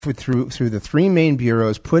through the three main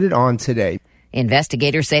bureaus put it on today.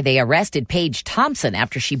 Investigators say they arrested Paige Thompson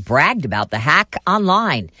after she bragged about the hack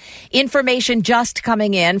online. Information just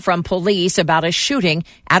coming in from police about a shooting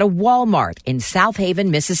at a Walmart in South Haven,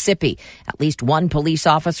 Mississippi. At least one police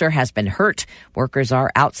officer has been hurt. Workers are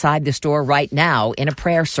outside the store right now in a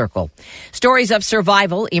prayer circle. Stories of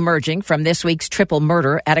survival emerging from this week's triple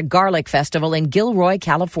murder at a garlic festival in Gilroy,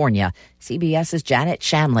 California. CBS's Janet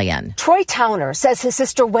Shanlian. Troy Towner says his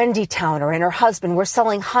sister Wendy Towner and her husband were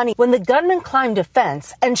selling honey when the gunman climbed a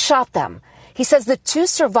fence and shot them. He says the two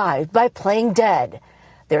survived by playing dead.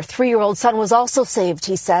 Their 3-year-old son was also saved,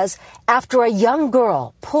 he says, after a young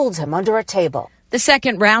girl pulled him under a table. The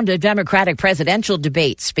second round of Democratic presidential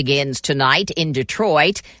debates begins tonight in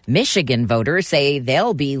Detroit. Michigan voters say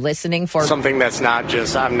they'll be listening for something that's not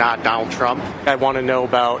just, I'm not Donald Trump. I want to know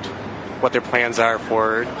about what their plans are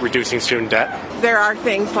for reducing student debt. There are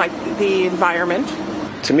things like the environment.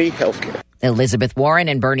 To me, healthcare. Elizabeth Warren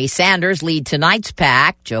and Bernie Sanders lead tonight's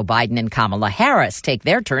pack. Joe Biden and Kamala Harris take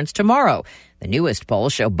their turns tomorrow. The newest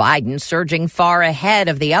polls show Biden surging far ahead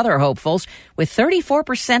of the other hopefuls with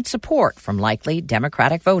 34% support from likely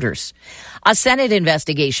Democratic voters. A Senate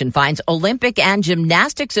investigation finds Olympic and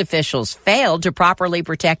gymnastics officials failed to properly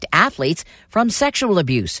protect athletes from sexual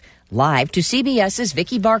abuse. Live to CBS's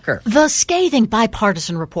Vicki Barker. The scathing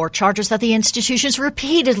bipartisan report charges that the institutions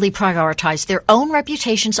repeatedly prioritized their own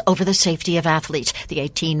reputations over the safety of athletes. The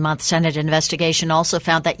 18-month Senate investigation also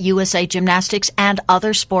found that USA Gymnastics and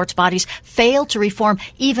other sports bodies failed to reform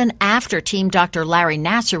even after Team Dr. Larry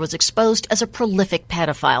Nassar was exposed as a prolific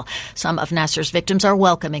pedophile. Some of Nassar's victims are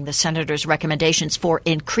welcoming the senator's recommendations for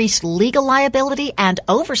increased legal liability and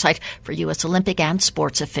oversight for U.S. Olympic and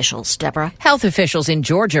sports officials. Deborah? Health officials in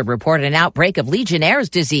Georgia report an outbreak of Legionnaire's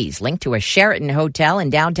disease linked to a Sheraton hotel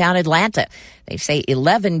in downtown Atlanta. They say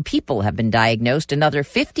 11 people have been diagnosed. Another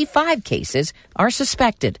 55 cases are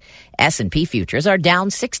suspected. S&P futures are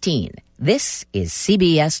down 16. This is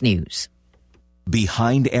CBS News.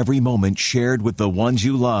 Behind every moment shared with the ones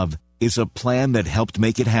you love is a plan that helped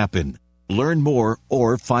make it happen. Learn more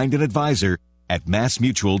or find an advisor at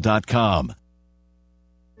MassMutual.com.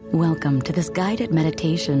 Welcome to this guided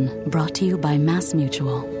meditation brought to you by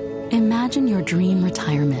MassMutual. Imagine your dream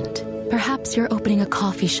retirement. Perhaps you're opening a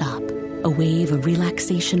coffee shop. A wave of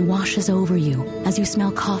relaxation washes over you as you smell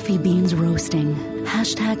coffee beans roasting.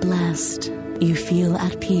 #blessed. You feel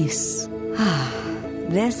at peace.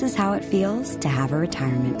 This is how it feels to have a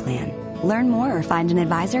retirement plan. Learn more or find an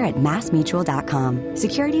advisor at MassMutual.com.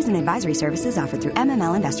 Securities and advisory services offered through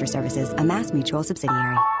MML Investor Services, a MassMutual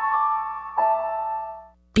subsidiary.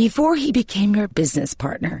 Before he became your business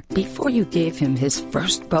partner, before you gave him his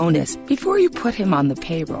first bonus, before you put him on the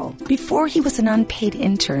payroll, before he was an unpaid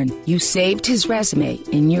intern, you saved his resume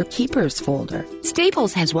in your Keepers folder.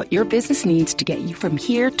 Staples has what your business needs to get you from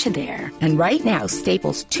here to there. And right now,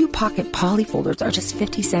 Staples 2-pocket poly folders are just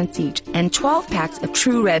 50 cents each, and 12 packs of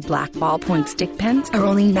True Red Black ballpoint stick pens are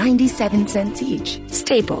only 97 cents each.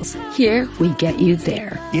 Staples, here we get you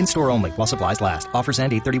there. In-store only while supplies last. Offers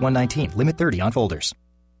end 8/31/19. Limit 30 on folders.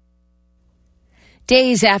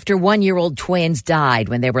 Days after one-year-old twins died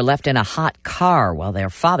when they were left in a hot car while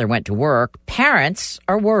their father went to work, parents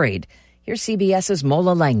are worried. Here's CBS's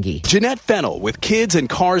Mola Lengi. Jeanette Fennell with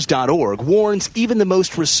KidsAndCars.org warns even the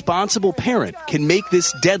most responsible parent can make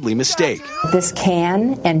this deadly mistake. This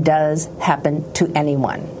can and does happen to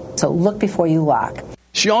anyone, so look before you lock.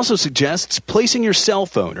 She also suggests placing your cell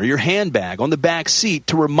phone or your handbag on the back seat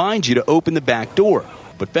to remind you to open the back door.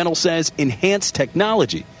 But Fennell says enhanced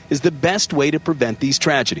technology is the best way to prevent these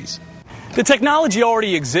tragedies. The technology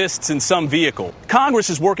already exists in some vehicle. Congress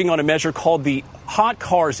is working on a measure called the Hot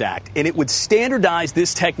Cars Act, and it would standardize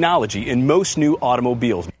this technology in most new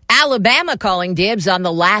automobiles. Alabama calling dibs on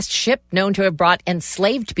the last ship known to have brought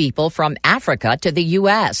enslaved people from Africa to the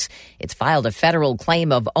U.S. It's filed a federal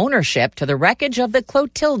claim of ownership to the wreckage of the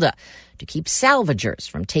Clotilda to keep salvagers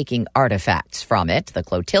from taking artifacts from it. The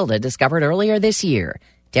Clotilda discovered earlier this year.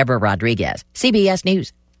 Deborah Rodriguez, CBS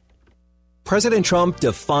News. President Trump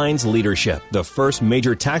defines leadership, the first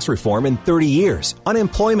major tax reform in 30 years.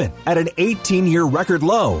 Unemployment at an 18-year record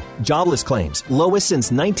low. Jobless claims, lowest since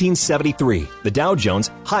 1973. The Dow Jones,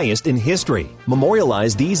 highest in history.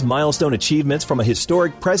 Memorialize these milestone achievements from a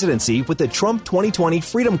historic presidency with the Trump 2020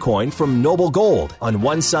 Freedom Coin from Noble Gold. On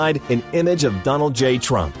one side, an image of Donald J.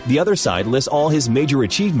 Trump. The other side lists all his major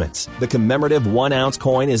achievements. The commemorative 1-ounce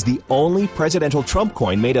coin is the only presidential Trump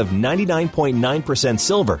coin made of 99.9%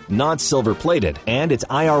 silver, not silver plated and it's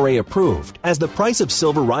IRA approved. As the price of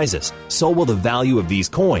silver rises, so will the value of these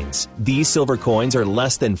coins. These silver coins are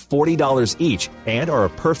less than $40 each and are a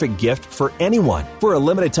perfect gift for anyone. For a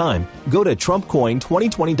limited time, go to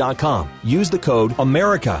TrumpCoin2020.com. Use the code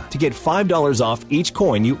AMERICA to get $5 off each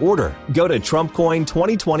coin you order. Go to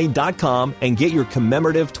TrumpCoin2020.com and get your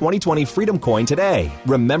commemorative 2020 Freedom Coin today.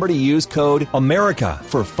 Remember to use code AMERICA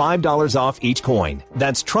for $5 off each coin.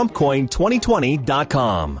 That's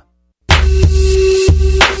TrumpCoin2020.com.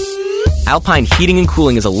 Alpine Heating and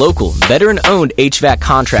Cooling is a local, veteran-owned HVAC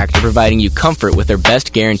contractor providing you comfort with their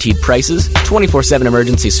best guaranteed prices, 24/7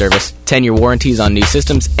 emergency service, 10-year warranties on new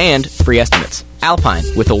systems, and free estimates. Alpine,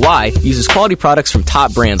 with a Y, uses quality products from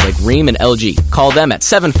top brands like Rheem and LG. Call them at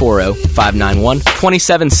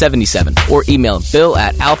 740-591-2777 or email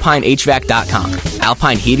bill@alpinehvac.com.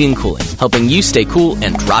 Alpine Heating and Cooling, helping you stay cool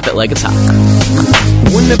and drop it like it's hot.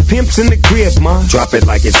 When the pimp's in the crib, ma, drop it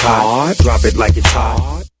like it's hot. Drop it like it's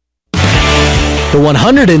hot. The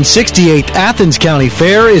 168th Athens County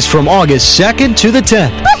Fair is from August 2nd to the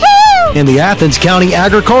 10th. And the Athens County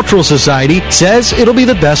Agricultural Society says it'll be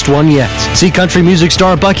the best one yet. See country music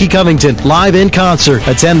star Bucky Covington live in concert,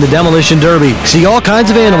 attend the Demolition Derby, see all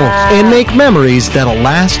kinds of animals, and make memories that'll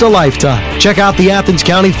last a lifetime. Check out the Athens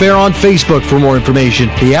County Fair on Facebook for more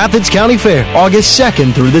information. The Athens County Fair, August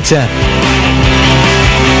 2nd through the 10th.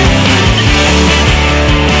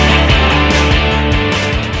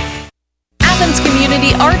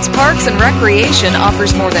 Community Arts, Parks, and Recreation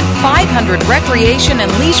offers more than 500 recreation and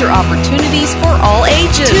leisure opportunities for all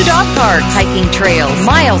ages. 2 dog parks, hiking trails,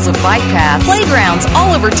 miles of bike paths, playgrounds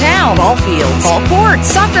all over town, ball fields, ball courts,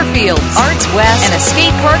 soccer fields, Arts West, and a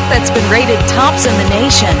skate park that's been rated tops in the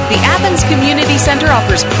nation. The Athens Community Center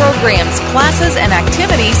offers programs, classes, and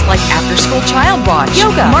activities like after-school child watch,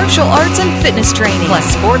 yoga, martial arts, and fitness training, plus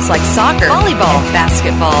sports like soccer, volleyball, and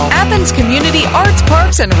basketball. Athens Community Arts,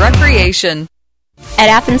 Parks, and Recreation. At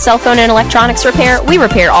Athens Cell Phone and Electronics Repair, we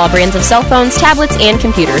repair all brands of cell phones, tablets, and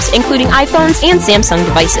computers, including iPhones and Samsung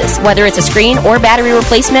devices. Whether it's a screen or battery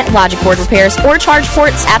replacement, logic board repairs, or charge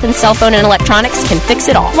ports, Athens Cell Phone and Electronics can fix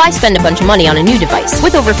it all. Why spend a bunch of money on a new device?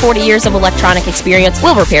 With over 40 years of electronic experience,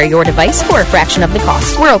 we'll repair your device for a fraction of the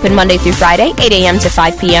cost. We're open Monday through Friday, 8 a.m. to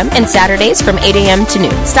 5 p.m., and Saturdays from 8 a.m. to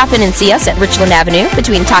noon. Stop in and see us at Richland Avenue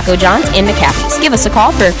between Taco John's and McCaffey's. Give us a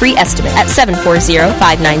call for a free estimate at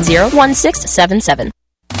 740-590-1677.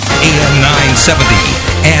 AM 970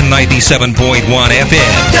 and 97.1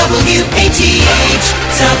 FM. WATH,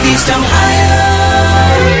 Southeast Ohio.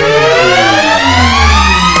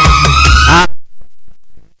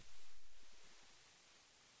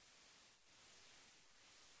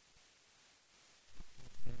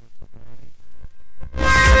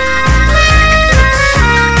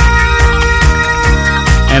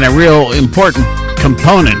 And a real important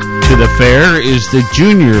component to the fair is the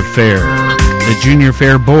Junior Fair. The Junior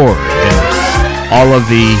Fair Board and all of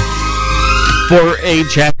the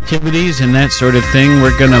 4-H activities and that sort of thing.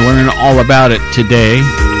 We're going to learn all about it today.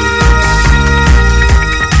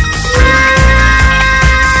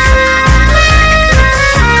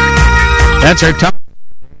 That's our topic.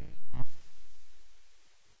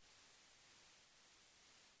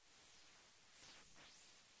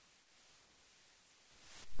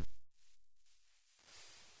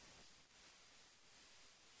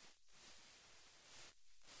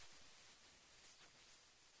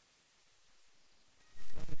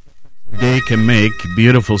 Day can make.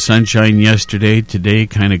 Beautiful sunshine yesterday. Today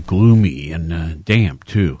kind of gloomy and damp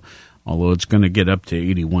too, although it's going to get up to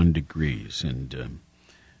 81 degrees. And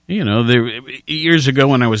years ago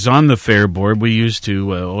when I was on the fair board, we used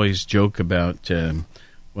to always joke about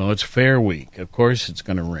it's fair week, of course it's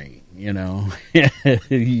going to rain,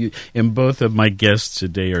 and both of my guests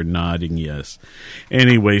today are nodding yes.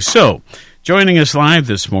 Anyway, so joining us live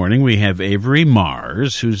this morning, we have Avery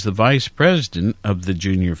Mars, who's the vice president of the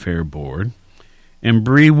Junior Fair Board, and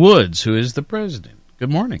Bree Woods, who is the president. Good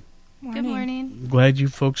morning. Good morning. Glad you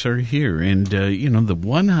folks are here. And, the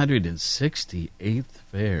 168th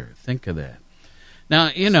Fair, think of that. Now,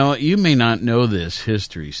 you may not know this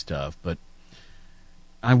history stuff, but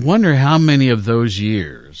I wonder how many of those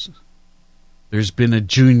years there's been a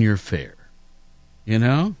Junior Fair,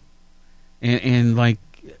 and like,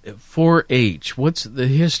 4-H. What's the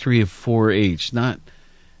history of 4-H? Not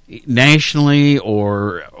nationally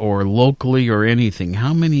or locally or anything.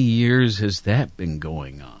 How many years has that been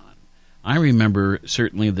going on? I remember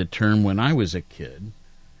certainly the term when I was a kid,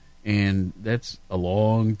 and that's a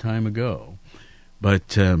long time ago.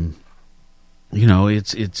 But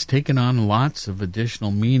it's taken on lots of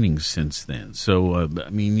additional meanings since then. So it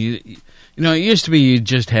used to be you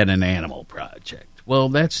just had an animal project. Well,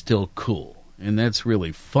 that's still cool. and that's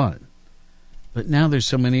really fun. But now there's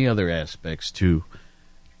so many other aspects to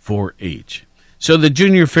 4-H. So the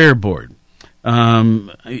Junior Fair Board,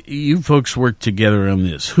 you folks work together on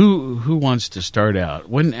this. Who wants to start out?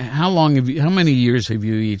 How many years have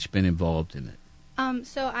you each been involved in it?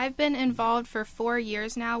 So I've been involved for 4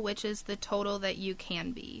 years now, which is the total that you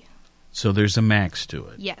can be. So there's a max to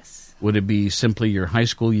it. Yes. Would it be simply your high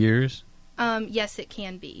school years? Yes, it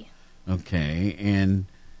can be. Okay, and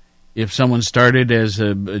if someone started as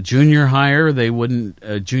a junior higher, they wouldn't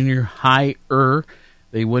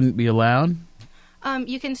be allowed?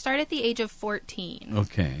 You can start at the age of 14.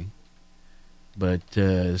 Okay, but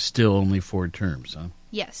still only 4 terms, huh?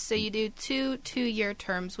 Yes, so you do two 2-year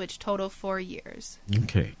terms, which total 4 years.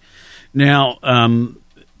 Okay. Now,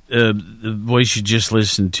 the voice you just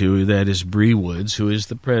listened to, that is Bree Woods, who is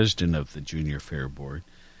the president of the Junior Fair Board.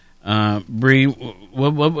 Bree,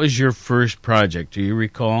 what was your first project? Do you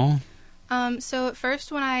recall? So at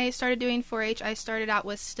first when I started doing 4-H, I started out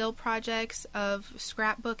with still projects of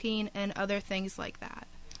scrapbooking and other things like that.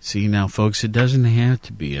 See, now, folks, it doesn't have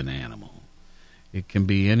to be an animal. It can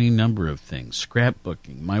be any number of things.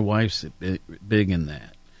 Scrapbooking. My wife's big in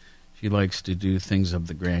that. She likes to do things of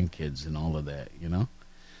the grandkids and all of that, you know?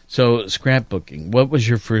 So, scrapbooking. What was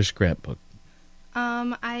your first scrapbook?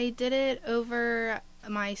 I did it over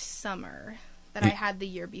my summer that I had the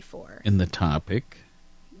year before. In the topic?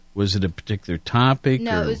 Was it a particular topic?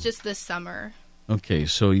 No, or? It was just this summer. Okay,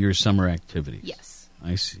 so your summer activities. Yes.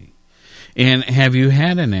 I see. And have you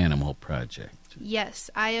had an animal project? Yes,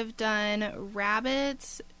 I have done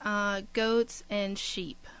rabbits, goats, and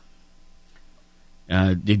sheep.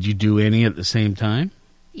 Did you do any at the same time?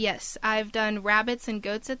 Yes, I've done rabbits and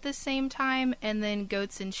goats at the same time, and then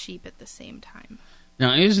goats and sheep at the same time.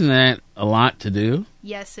 Now, isn't that a lot to do?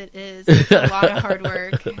 Yes, it is. It's a lot of hard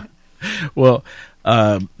work. Well,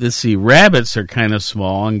 let's see. Rabbits are kind of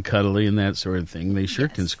small and cuddly and that sort of thing. They sure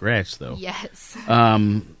can scratch, though. Yes.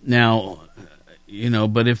 Now, you know,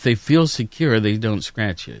 but if they feel secure, they don't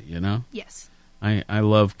scratch you, you know? Yes. I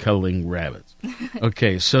love cuddling rabbits.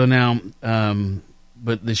 Okay, so now,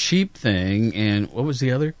 but the sheep thing, and what was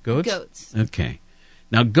the other? Goats? Goats. Okay.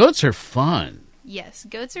 Now, goats are fun. Yes,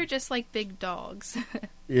 goats are just like big dogs.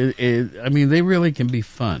 I mean, they really can be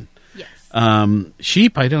fun. Yes.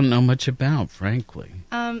 Sheep, I don't know much about, frankly.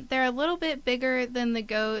 They're a little bit bigger than the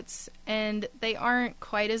goats, and they aren't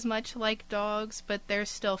quite as much like dogs, but they're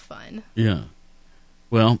still fun. Yeah.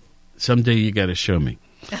 Well, someday you got to show me.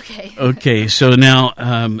 Okay. Okay, so now,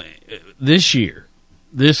 this year,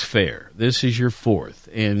 this fair, this is your 4th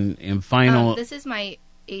and final. This is my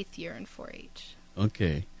 8th year in 4-H.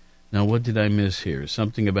 Okay. Now, what did I miss here?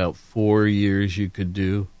 Something about 4 years you could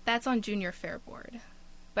do? That's on Junior Fair Board.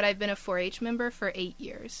 But I've been a 4-H member for 8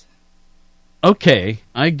 years. Okay,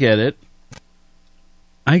 I get it.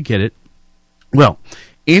 Well,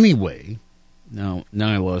 anyway, now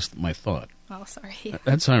I lost my thought. Oh, sorry.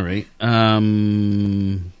 That's all right.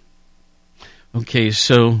 Okay,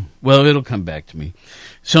 so, well, it'll come back to me.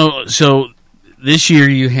 So this year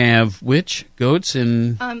you have which? Goats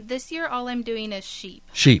and... This year all I'm doing is sheep.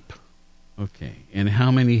 Sheep. Okay, and how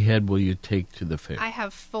many head will you take to the fair? I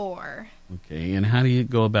have 4. Okay, and how do you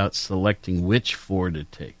go about selecting which 4 to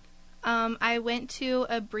take? I went to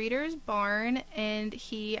a breeder's barn, and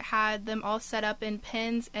he had them all set up in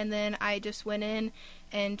pens, and then I just went in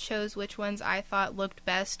and chose which ones I thought looked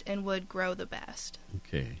best and would grow the best.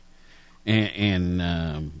 Okay.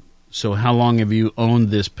 And so how long have you owned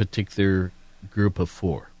this particular group of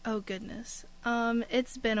 4? Oh, goodness.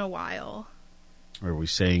 It's been a while. Are we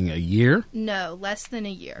saying a year? No, less than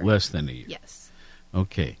a year. Less than a year. Yes.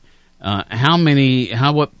 Okay. What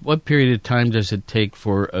period of time does it take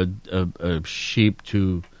for a sheep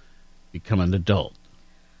to become an adult?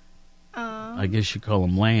 I guess you call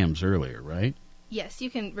them lambs earlier, right? Yes,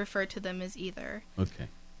 you can refer to them as either. Okay.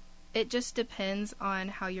 It just depends on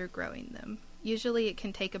how you're growing them. Usually it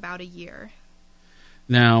can take about a year.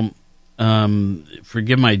 Now,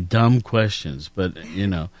 forgive my dumb questions, but, you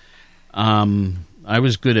know, I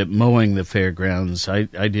was good at mowing the fairgrounds. I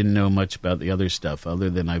didn't know much about the other stuff other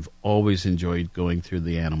than I've always enjoyed going through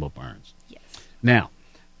the animal barns. Yes. Now,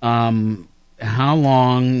 how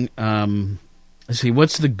long, let's see,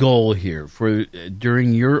 what's the goal here for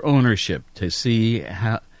during your ownership to see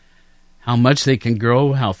how much they can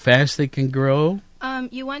grow, how fast they can grow?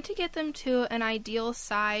 You want to get them to an ideal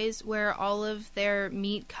size where all of their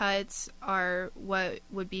meat cuts are what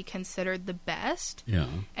would be considered the best. Yeah.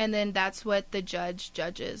 And then that's what the judge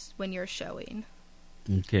judges when you're showing.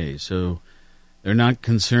 Okay, so they're not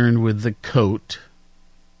concerned with the coat.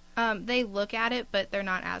 They look at it, but they're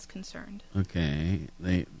not as concerned. Okay.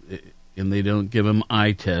 And they don't give them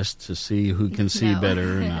eye tests to see who can see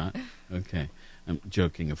better or not. Okay. I'm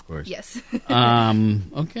joking, of course. Yes.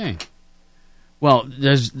 Okay. Well,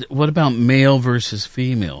 what about male versus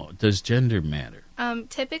female? Does gender matter?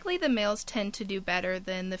 Typically, the males tend to do better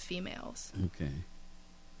than the females. Okay.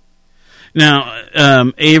 Now,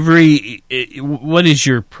 Avery, what is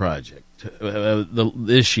your project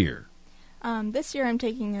this year? This year I'm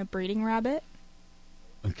taking a breeding rabbit.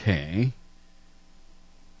 Okay.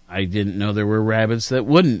 I didn't know there were rabbits that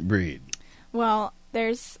wouldn't breed. Well,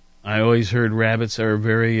 there's... I always heard rabbits are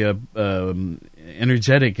very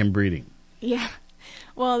energetic in breeding. Yeah.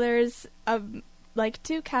 Well, there's like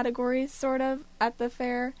two categories sort of at the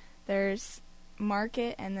fair. There's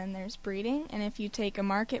market and then there's breeding. And if you take a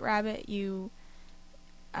market rabbit, you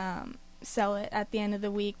sell it at the end of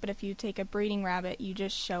the week. But if you take a breeding rabbit, you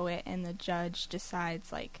just show it and the judge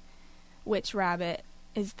decides like which rabbit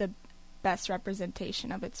is the best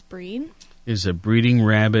representation of its breed. Is a breeding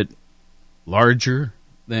rabbit larger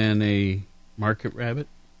than a market rabbit?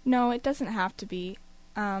 No, it doesn't have to be.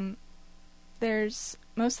 There's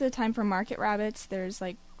most of the time for market rabbits, there's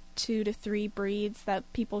like 2 to 3 breeds that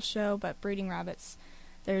people show, but breeding rabbits,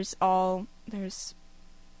 there's more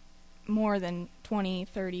than 20,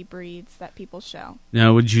 30 breeds that people show.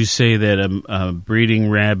 Now, would you say that a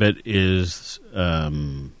breeding rabbit is,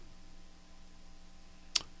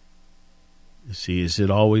 is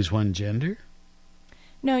it always one gender?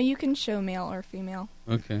 No, you can show male or female.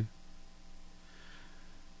 Okay.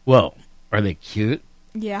 Well, are they cute?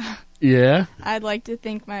 Yeah. Yeah? I'd like to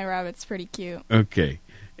think my rabbit's pretty cute. Okay.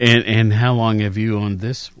 And how long have you owned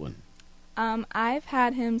this one? I've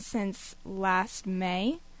had him since last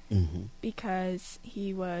May because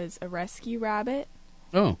he was a rescue rabbit.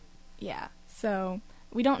 Oh. Yeah. So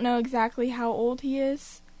we don't know exactly how old he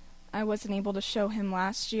is. I wasn't able to show him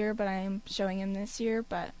last year, but I am showing him this year.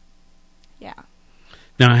 But, yeah.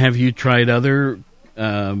 Now, have you tried other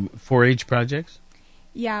 4-H projects?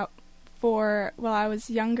 Yeah. While I was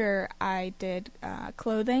younger, I did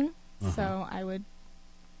clothing. So I would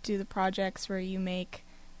do the projects where you make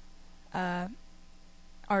an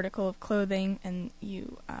article of clothing and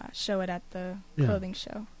you show it at the clothing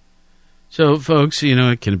show. So, folks,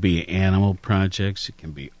 it can be animal projects, it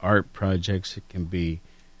can be art projects, it can be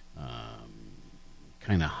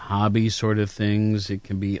kind of hobby sort of things, it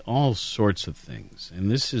can be all sorts of things,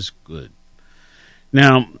 and this is good.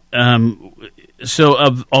 Now, so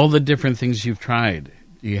of all the different things you've tried,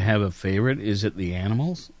 do you have a favorite? Is it the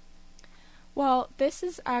animals? Well, this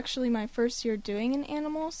is actually my first year doing an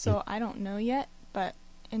animal, so I don't know yet. But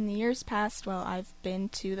in the years past, while I've been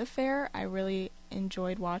to the fair, I really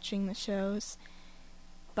enjoyed watching the shows.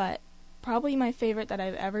 But probably my favorite that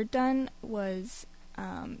I've ever done was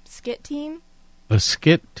skit team. A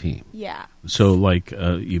skit team? Yeah. So, like,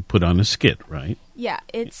 you put on a skit, right? Yeah,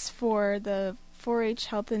 it's for the 4-H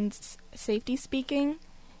Health and Safety Speaking,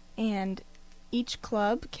 and each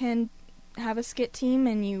club can have a skit team,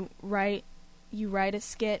 and you write a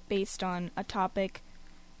skit based on a topic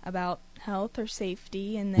about health or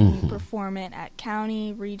safety, and then you perform it at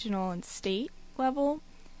county, regional, and state level.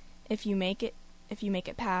 If you make it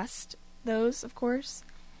past those, of course.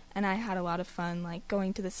 And I had a lot of fun, like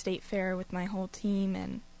going to the state fair with my whole team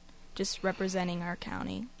and just representing our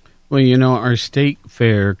county. Well, our state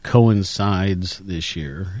fair coincides this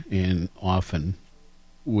year and often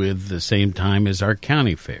with the same time as our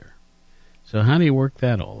county fair. So how do you work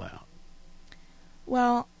that all out?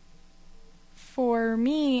 Well, for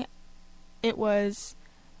me, it was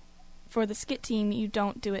for the skit team, you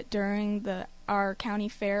don't do it during our county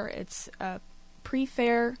fair. It's a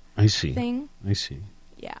pre-fair thing. I see.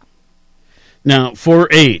 Yeah. Now,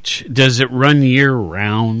 4-H, does it run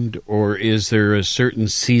year-round, or is there a certain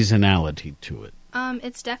seasonality to it?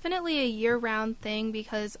 It's definitely a year-round thing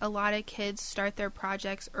because a lot of kids start their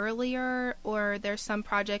projects earlier, or there's some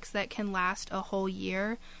projects that can last a whole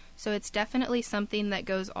year. So it's definitely something that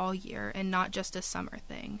goes all year and not just a summer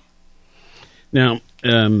thing. Now,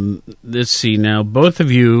 let's see. Now, both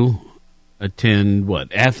of you attend,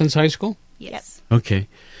 Athens High School? Yes. Okay.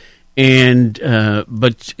 And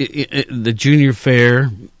but the Junior Fair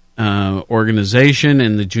organization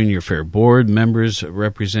and the Junior Fair board members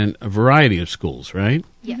represent a variety of schools, right?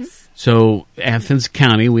 Yes. So Athens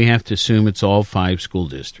County, we have to assume it's all 5 school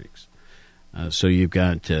districts. So you've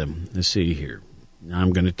got, let's see here. Now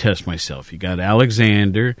I'm going to test myself. You got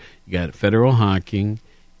Alexander, you got Federal Hocking,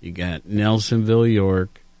 you got Nelsonville,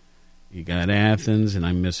 York, you got Athens, and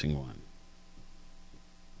I'm missing one.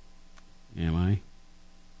 Am I?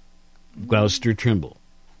 Gloucester, Trimble.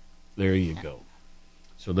 There you go.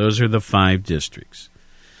 So those are the 5 districts.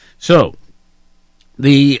 So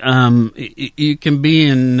You can be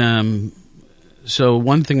in. So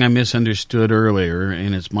one thing I misunderstood earlier,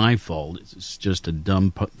 and it's my fault. It's just a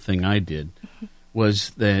dumb thing I did. Was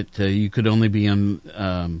that you could only be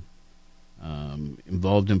involved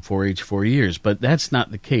in 4-H 4 years, but that's not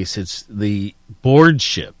the case. It's the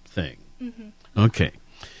boardship thing. Mm-hmm. Okay.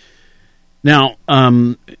 Now,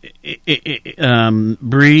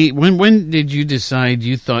 Bree, when did you decide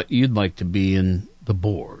you thought you'd like to be in the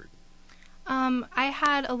board? I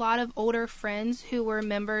had a lot of older friends who were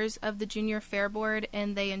members of the Junior Fair Board,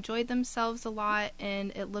 and they enjoyed themselves a lot,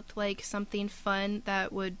 and it looked like something fun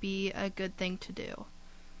that would be a good thing to do.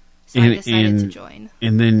 So I decided to join.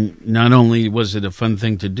 And then not only was it a fun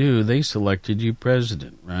thing to do, they selected you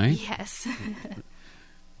president, right? Yes.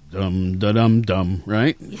 Dum,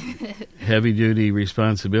 right? Heavy-duty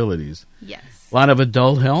responsibilities. Yes. A lot of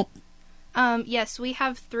adult help? Yes, we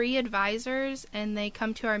have 3 advisors, and they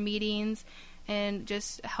come to our meetings and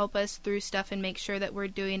just help us through stuff and make sure that we're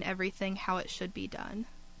doing everything how it should be done.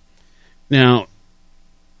 Now,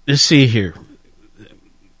 let's see here.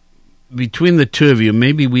 Between the two of you,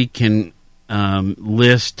 maybe we can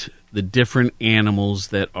list the different animals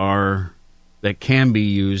that can be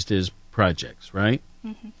used as projects, right?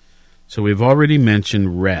 Mm-hmm. So we've already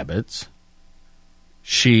mentioned rabbits,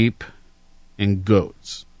 sheep, and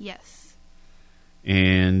goats. Yes.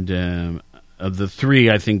 And of the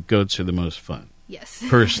 3, I think goats are the most fun. Yes.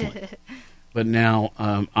 Personally. But now,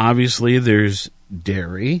 obviously, there's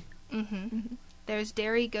dairy. Mm-hmm. There's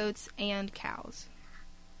dairy, goats, and cows.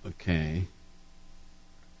 Okay.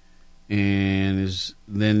 And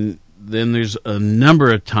then there's a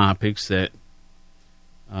number of topics that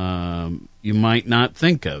you might not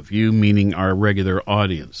think of. You meaning our regular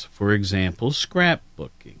audience. For example,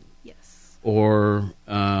 scrapbooking. Yes. Or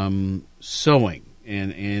sewing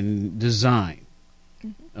and design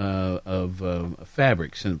of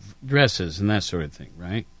fabrics and dresses and that sort of thing,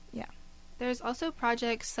 right? Yeah. There's also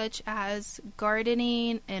projects such as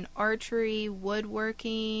gardening and archery,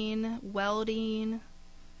 woodworking, welding.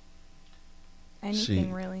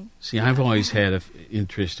 Anything, really. See, I've always had an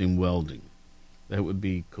interest in welding. That would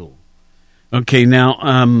be cool. Okay, now,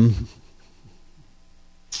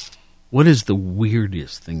 what is the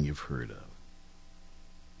weirdest thing you've heard of?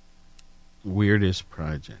 Weirdest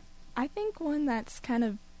project? I think one that's kind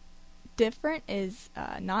of different is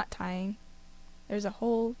knot tying. There's a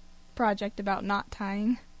whole project about knot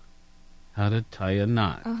tying. How to tie a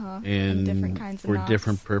knot. And different kinds of knots. For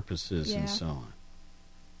different purposes and so on.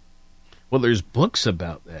 Well, there's books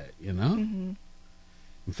about that, you know? Mm-hmm.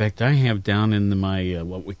 In fact, I have down in my,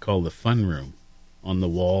 what we call the fun room, on the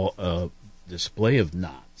wall, a display of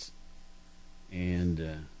knots.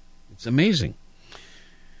 And it's amazing.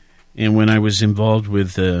 And when I was involved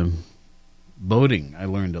with boating, I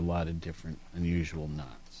learned a lot of different unusual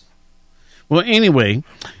knots. Well, anyway,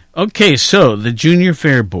 okay, so the Junior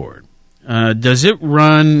Fair Board. Does it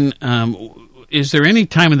run, is there any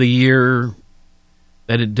time of the year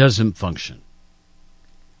that it doesn't function?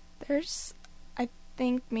 There's, I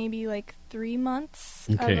think, maybe like 3 months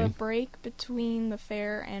of a break between the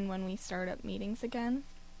fair and when we start up meetings again.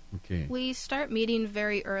 Okay. We start meeting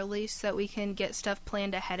very early so that we can get stuff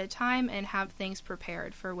planned ahead of time and have things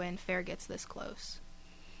prepared for when fair gets this close.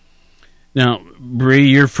 Now, Bree,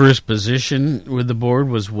 your first position with the board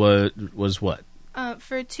was what?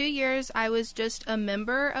 For 2 years, I was just a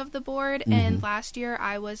member of the board, and last year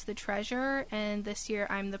I was the treasurer, and this year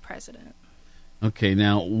I'm the president. Okay,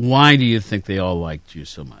 now, why do you think they all liked you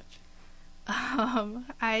so much?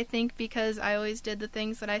 I think because I always did the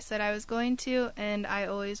things that I said I was going to, and I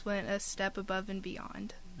always went a step above and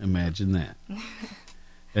beyond. Imagine that.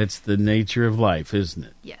 That's the nature of life, isn't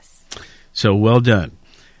it? Yes. So, well done.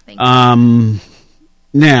 Thank you.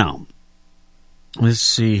 Now, let's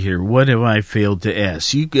see here. What have I failed to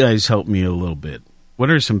ask? You guys help me a little bit. What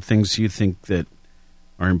are some things you think that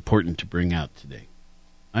are important to bring out today?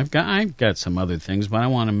 I've got some other things, but I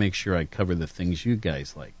want to make sure I cover the things you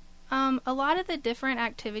guys like. A lot of the different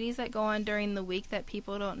activities that go on during the week that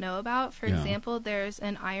people don't know about. For example, there's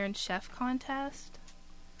an Iron Chef contest.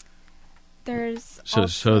 There's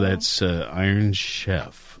so that's Iron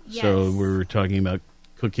Chef. Yes. So we're talking about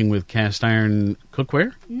cooking with cast iron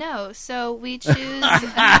cookware? No, so we choose a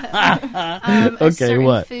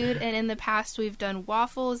certain food, and in the past we've done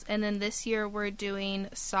waffles, and then this year we're doing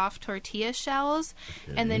soft tortilla shells,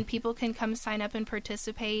 and then people can come sign up and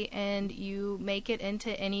participate, and you make it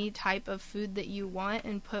into any type of food that you want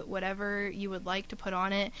and put whatever you would like to put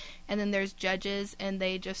on it, and then there's judges, and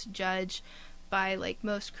they just judge by like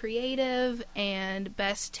most creative and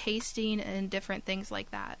best tasting and different things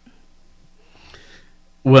like that.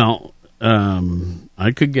 Well, I'm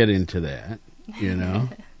I could get into that, you know.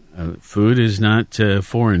 Food is not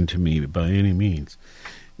foreign to me by any means.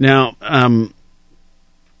 Now,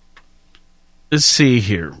 let's see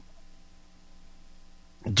here.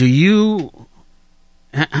 Do you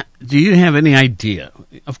have any idea?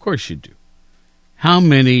 Of course you do. How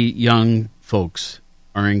many young folks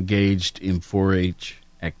are engaged in 4-H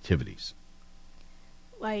activities?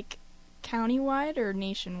 Like countywide or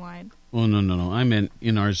nationwide? Oh, no. I meant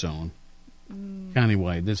in our zone.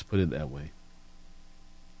 Countywide, let's put it that way.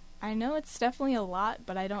 I know it's definitely a lot,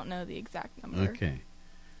 but I don't know the exact number. Okay.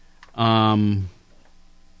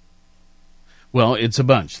 Well, it's a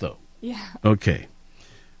bunch, though. Yeah. Okay.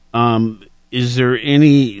 Is there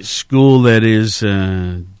any school that is,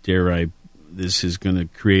 this is going to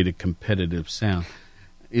create a competitive sound.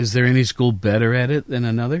 Is there any school better at it than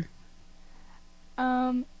another?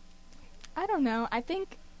 I don't know. I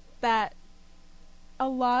think that a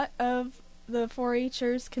lot of the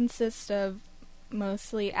 4-Hers consist of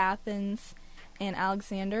mostly Athens and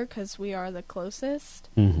Alexander because we are the closest.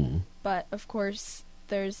 Mm-hmm. But, of course,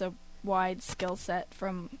 there's a wide skill set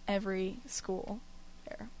from every school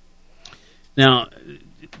there. Now,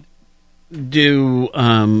 do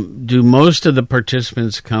most of the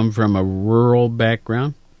participants come from a rural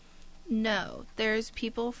background? No, there's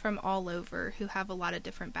people from all over who have a lot of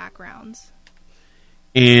different backgrounds.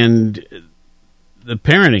 And the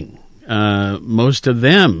parenting, most of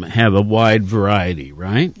them have a wide variety,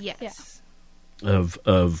 right? Yes. Of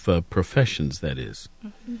professions, that is.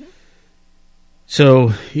 Mm-hmm.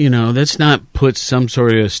 So, let's not put some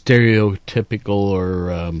sort of stereotypical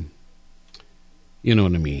or, you know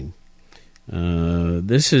what I mean.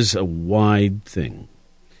 This is a wide thing.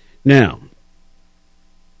 Now,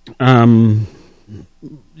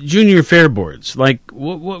 junior fair boards, like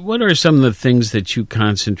what are some of the things that you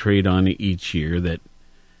concentrate on each year that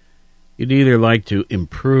you'd either like to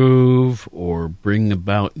improve or bring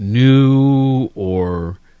about new,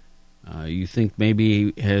 or you think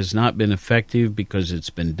maybe has not been effective because it's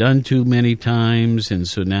been done too many times, and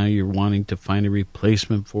so now you're wanting to find a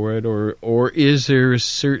replacement for it, or is there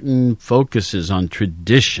certain focuses on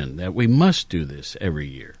tradition that we must do this every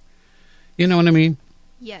year? You know what I mean?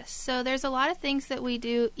 Yes, so there's a lot of things that we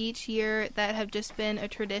do each year that have just been a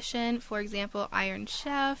tradition. For example, Iron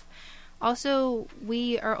Chef. Also,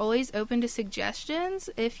 we are always open to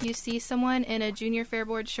suggestions. If you see someone in a junior fair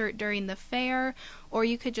board shirt during the fair, or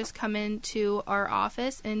you could just come into our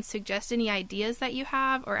office and suggest any ideas that you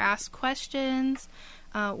have or ask questions.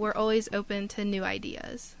 We're always open to new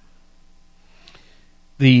ideas.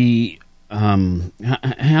 The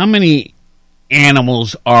how many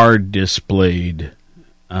animals are displayed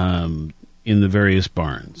in the various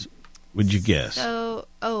barns, would you guess? So,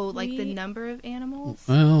 the number of animals?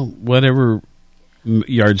 Well, whatever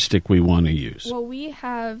yardstick we want to use. Well, we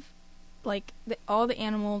have, all the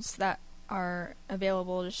animals that are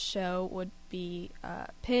available to show would be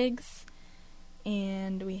pigs,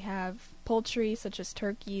 and we have poultry such as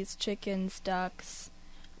turkeys, chickens, ducks,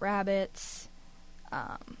 rabbits,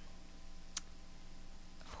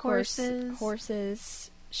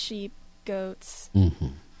 horses, sheep, goats, mm-hmm.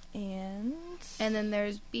 and then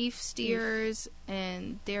there's beef steers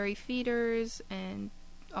and dairy feeders and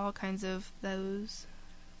all kinds of those.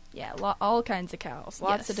 Yeah, all kinds of cows.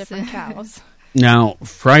 Lots of different cows. Now,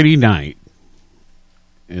 Friday night,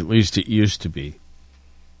 at least it used to be,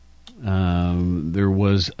 there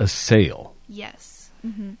was a sale. Yes.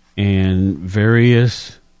 Mm-hmm. And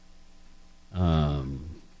various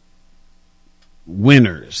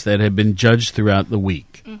winners that had been judged throughout the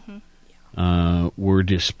week. Mm-hmm. Were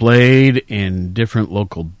displayed, and different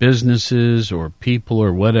local businesses or people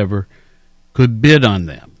or whatever could bid on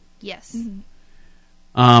them. Yes.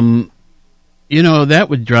 Mm-hmm. That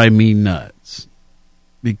would drive me nuts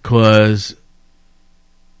because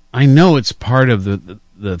I know it's part of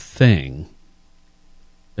the thing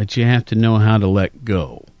that you have to know how to let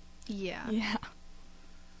go. Yeah. Yeah.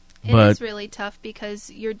 It is really tough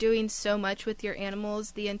because you're doing so much with your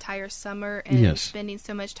animals the entire summer and spending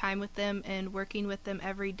so much time with them and working with them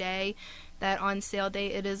every day that on sale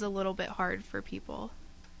day it is a little bit hard for people.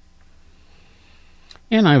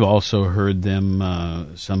 And I've also heard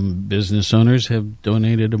them, some business owners have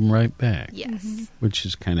donated them right back. Yes. Mm-hmm. Which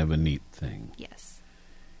is kind of a neat thing. Yes.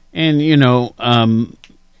 And,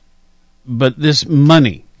 but this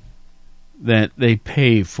money that they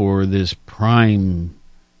pay for this prime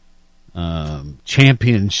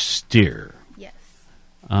champion steer. Yes.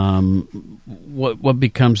 What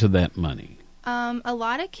becomes of that money? A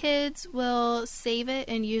lot of kids will save it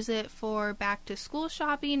and use it for back to school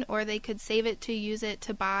shopping, or they could save it to use it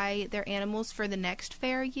to buy their animals for the next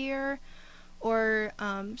fair year, or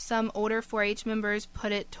some older 4-H members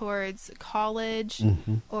put it towards college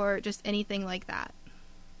or just anything like that.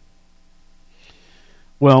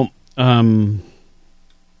 Well,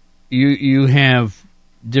 you have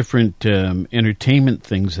different entertainment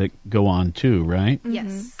things that go on too, right?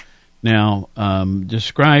 Yes. Now,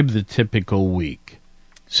 describe the typical week.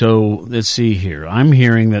 So let's see here. I'm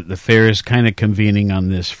hearing that the fair is kind of convening on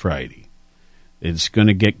this Friday. It's going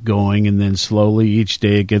to get going, and then slowly each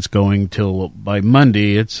day it gets going till by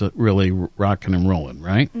Monday it's really rocking and rolling,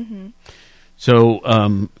 right? Mm-hmm.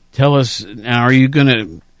 So tell us, now, are you going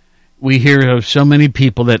to... We hear of so many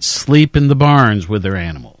people that sleep in the barns with their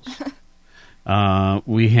animals.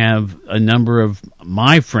 We have a number of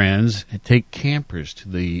my friends take campers to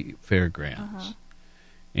the fairgrounds.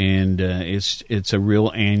 And it's a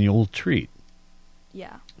real annual treat.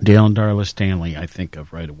 Yeah. Dale and Darla Stanley, I think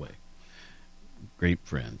of right away. Great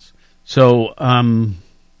friends. So,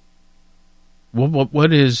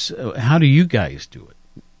 what is? How do you guys do it?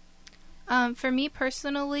 For me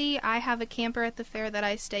personally, I have a camper at the fair that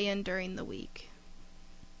I stay in during the week.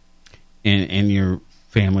 And your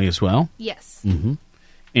family as well? Yes. Mm-hmm.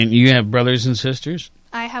 And you have brothers and sisters?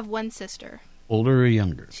 I have one sister. Older or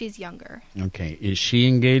younger? She's younger. Okay. Is she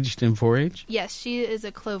engaged in 4-H? Yes, she is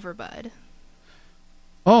a clover bud.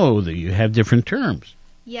 Oh, you have different terms.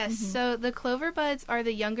 Yes, so the clover buds are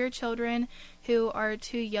the younger children who are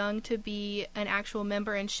too young to be an actual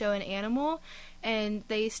member and show an animal, and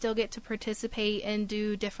they still get to participate and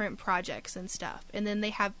do different projects and stuff. And then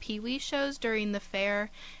they have peewee shows during the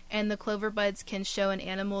fair, and the clover buds can show an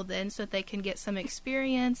animal then so that they can get some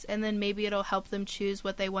experience, and then maybe it'll help them choose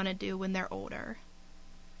what they want to do when they're older.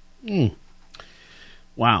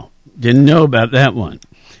 Wow. Didn't know about that one.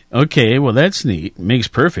 Okay, well, that's neat. Makes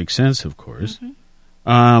perfect sense, of course.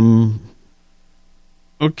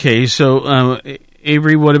 Okay, so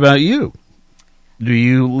Avery, what about you? Do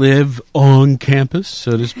you live on campus,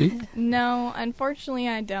 so to speak? No, unfortunately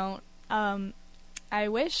I don't. I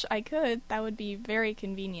wish I could. That would be very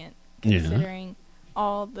convenient, considering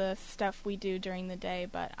all the stuff we do during the day.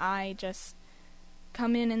 But I just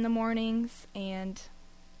come in the mornings and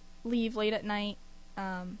leave late at night.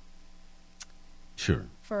 Sure.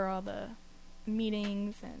 For all the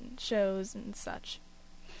meetings and shows and such.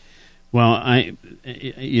 Well,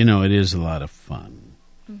 it is a lot of fun.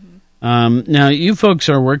 Now, you folks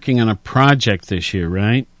are working on a project this year,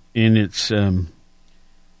 right? And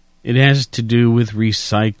it has to do with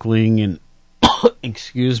recycling and,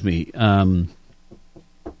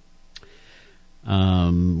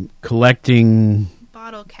 collecting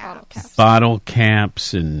bottle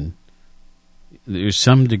caps, and there's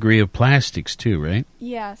some degree of plastics too, right?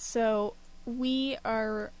 Yeah. So we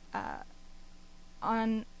are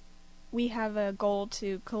we have a goal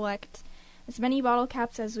to collect as many bottle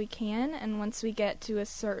caps as we can, and once we get to a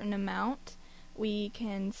certain amount, we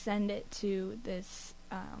can send it to this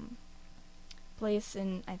place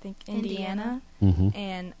in, I think, Indiana.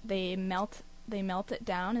 And they melt it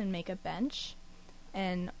down and make a bench,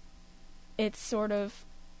 and it's sort of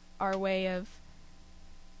our way of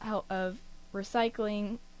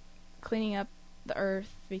recycling, cleaning up the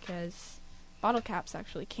earth, because bottle caps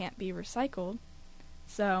actually can't be recycled.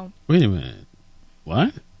 So wait a minute.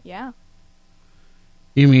 What? Yeah.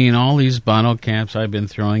 You mean all these bottle caps I've been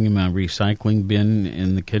throwing in my recycling bin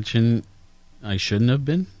in the kitchen, I shouldn't have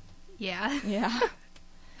been? Yeah. Yeah.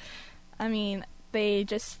 I mean, they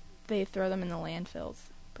throw them in the landfills,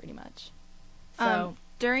 pretty much. So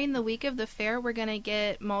during the week of the fair, we're going to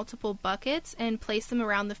get multiple buckets and place them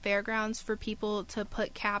around the fairgrounds for people to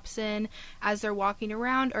put caps in as they're walking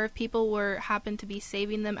around, or if people happen to be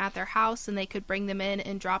saving them at their house, and they could bring them in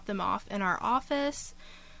and drop them off in our office.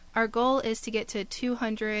 Our goal is to get to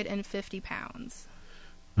 250 pounds.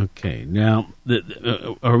 Okay. Now,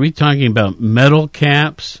 are we talking about metal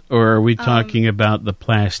caps, or are we talking about the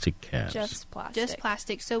plastic caps? Just plastic. Just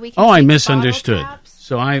plastic. So we can I misunderstood. Caps.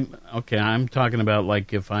 So I'm talking about,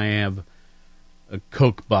 like, if I have a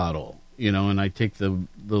Coke bottle, and I take the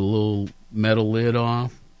little metal lid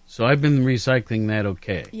off. So I've been recycling that,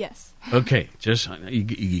 okay? Yes. Okay, just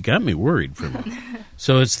you got me worried for a minute.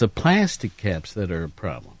 So it's the plastic caps that are a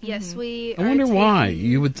problem. Yes, we. I wonder why.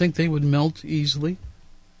 You would think they would melt easily.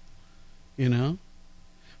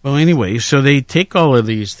 Well, anyway, so they take all of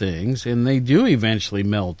these things, and they do eventually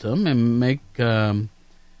melt them and make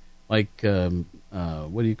what do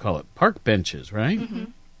you call it? Park benches, right?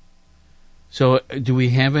 So do we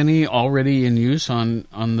have any already in use on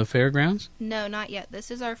the fairgrounds? No, not yet. This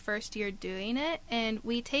is our first year doing it, and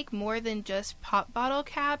we take more than just pop bottle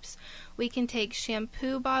caps. We can take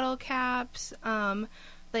shampoo bottle caps,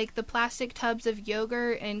 like the plastic tubs of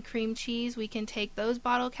yogurt and cream cheese, we can take those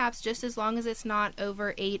bottle caps just as long as it's not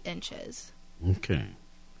over 8 inches. Okay.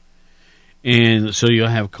 And so you'll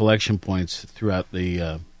have collection points throughout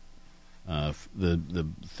the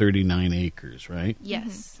 39 acres, right?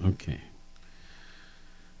 Yes. Okay.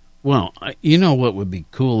 Well, you know what would be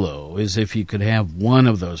cool, though, is if you could have one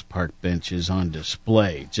of those park benches on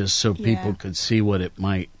display, just so people could see what it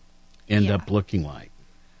might end up looking like.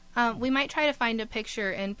 We might try to find a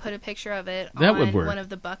picture and put a picture of it That would on work. one of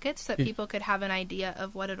the buckets so that people could have an idea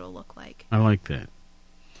of what it'll look like. I like that.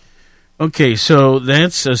 Okay, so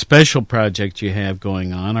that's a special project you have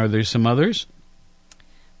going on. Are there some others?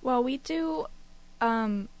 Well, we do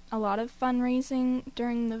a lot of fundraising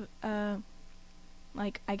during the,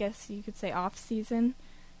 I guess you could say off season.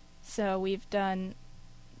 So we've done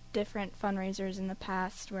different fundraisers in the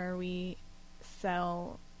past where we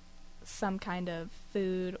sell some kind of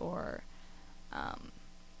food or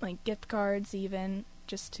like gift cards even,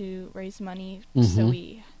 just to raise money. So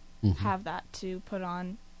we have that to put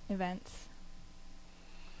on events.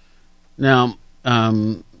 Now,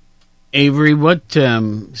 Avery, let's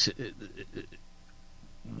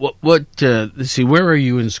see, where are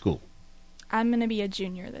you in school? I'm going to be a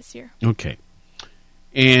junior this year. Okay.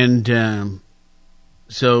 And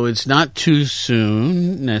so it's not too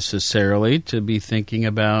soon necessarily to be thinking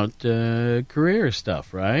about career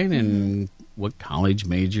stuff, right? And what college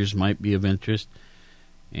majors might be of interest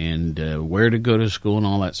and where to go to school and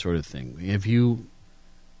all that sort of thing. Have you,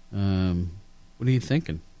 what are you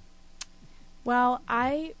thinking? Well,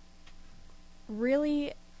 I've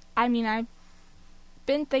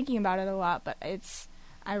been thinking about it a lot, but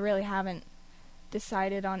I really haven't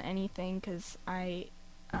decided on anything because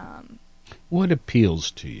What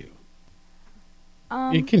appeals to you?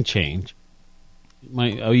 It can change.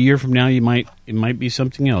 A year from now, it might be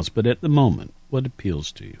something else. But at the moment, what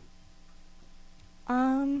appeals to you?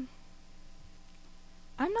 I'm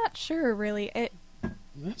not sure really.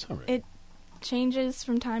 That's all right. It changes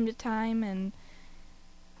from time to time, and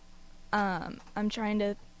I'm trying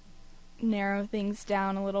to narrow things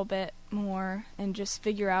down a little bit more and just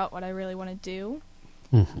figure out what I really want to do.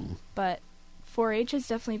 But 4-H has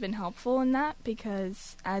definitely been helpful in that,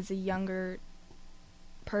 because as a younger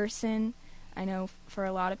person, I know for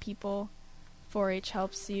a lot of people, 4-H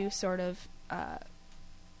helps you sort of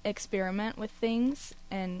experiment with things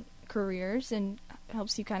and careers, and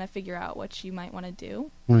helps you kind of figure out what you might want to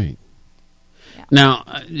do. Right. Yeah. Now,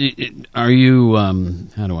 are you,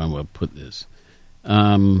 how do I want to put this?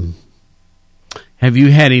 Have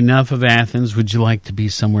you had enough of Athens? Would you like to be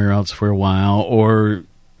somewhere else for a while? Or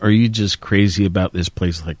are you just crazy about this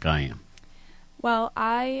place like I am? Well,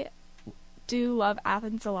 I do love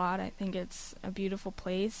Athens a lot. I think it's a beautiful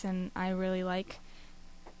place, and I really like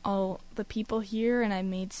all the people here, and I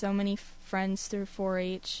made so many friends through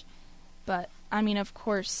 4-H. But, I mean, of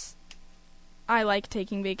course, I like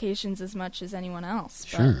taking vacations as much as anyone else.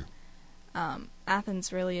 Sure. But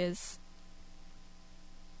Athens really is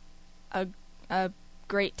a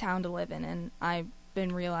great town to live in, and I've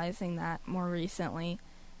been realizing that more recently,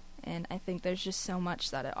 and I think there's just so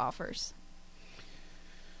much that it offers.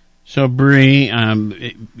 So, Bree,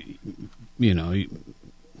 you know,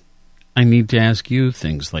 I need to ask you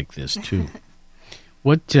things like this, too.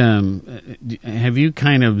 What, have you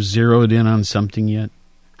kind of zeroed in on something yet?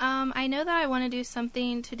 I know that I want to do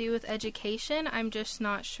something to do with education. I'm just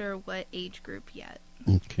not sure what age group yet.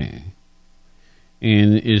 Okay.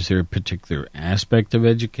 And is there a particular aspect of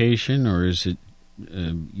education, or is it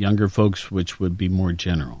younger folks, which would be more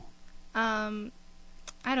general?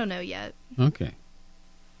 I don't know yet. Okay.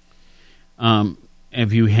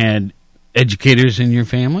 Have you had educators in your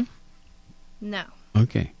family? No.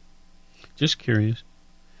 Okay. Just curious.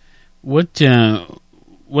 What's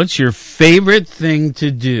your favorite thing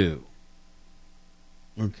to do?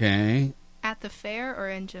 Okay. At the fair or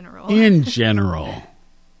in general? In general.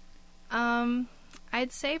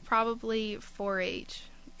 I'd say probably 4-H,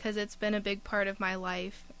 because it's been a big part of my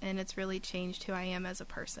life, and it's really changed who I am as a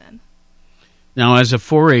person. Now, as a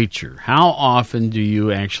 4-H'er, how often do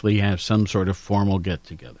you actually have some sort of formal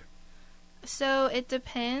get-together? So it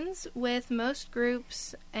depends. With most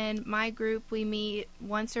groups, and my group, we meet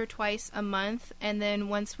once or twice a month, and then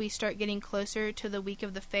once we start getting closer to the week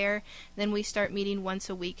of the fair, then we start meeting once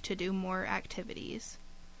a week to do more activities.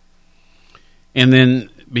 And then,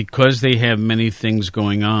 because they have many things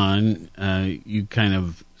going on, you kind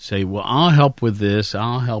of say, well, I'll help with this,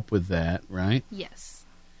 I'll help with that, right? Yes.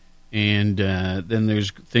 And then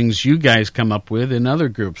there's things you guys come up with, and other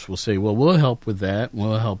groups will say, well, we'll help with that,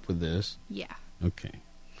 we'll help with this. Yeah. Okay.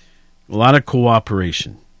 A lot of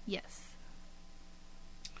cooperation. Yes.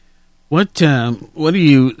 What do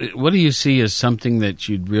you see as something that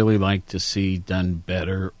you'd really like to see done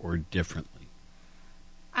better or differently?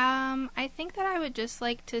 I think that I would just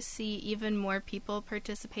like to see even more people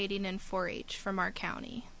participating in 4-H from our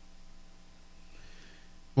county.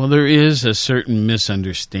 Well, there is a certain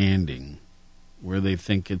misunderstanding where they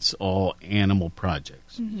think it's all animal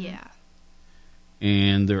projects. Mm-hmm. Yeah.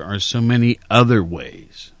 And there are so many other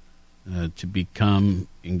ways to become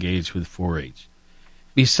engaged with 4-H.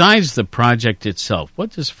 Besides the project itself,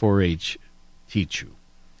 what does 4-H teach you?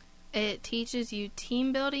 It teaches you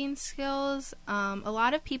team building skills. A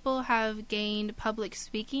lot of people have gained public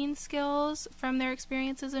speaking skills from their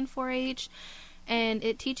experiences in 4-H, and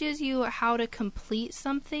it teaches you how to complete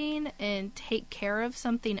something and take care of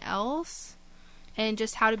something else, and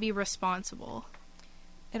just how to be responsible.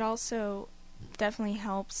 It also definitely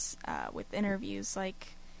helps with interviews,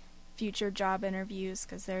 like future job interviews,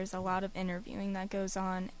 because there's a lot of interviewing that goes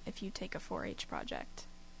on if you take a 4-H project.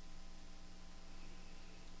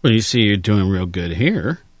 Well, you see you're doing real good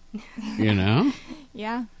here, you know?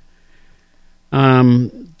 Yeah.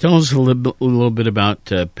 Tell us a little bit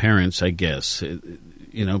about parents, I guess.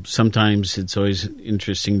 Sometimes it's always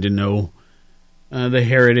interesting to know the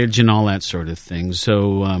heritage and all that sort of thing.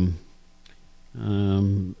 So,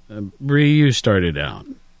 Bree, you started out.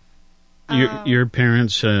 Your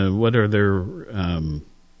parents, what are their,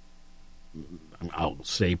 I'll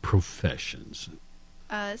say, professions?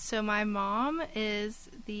 So my mom is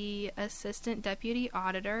the assistant deputy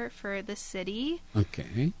auditor for the city.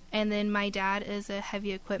 Okay. And then my dad is a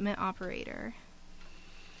heavy equipment operator.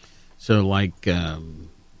 So,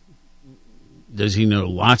 does he know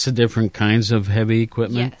lots of different kinds of heavy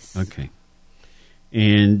equipment? Yes. Okay.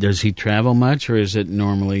 And does he travel much, or is it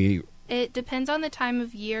normally... It depends on the time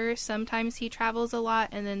of year. Sometimes he travels a lot,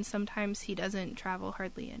 and then sometimes he doesn't travel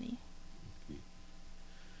hardly any.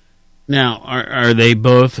 Now, are they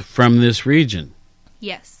both from this region?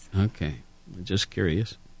 Yes. Okay. Just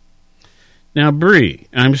curious. Now, Avery,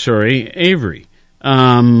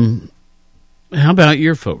 how about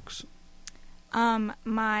your folks?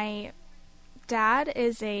 My dad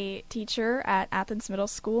is a teacher at Athens Middle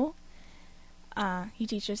School. He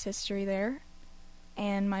teaches history there.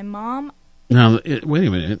 And my mom... Now, wait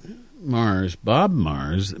a minute. Bob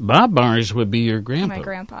Mars would be your grandpa. My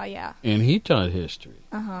grandpa, yeah. And he taught history.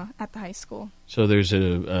 At the high school. So there's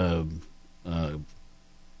a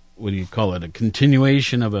what do you call it, a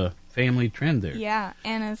continuation of a family trend there. Yeah,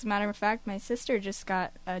 and as a matter of fact, my sister just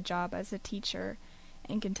got a job as a teacher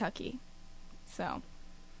in Kentucky. So,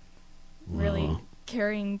 really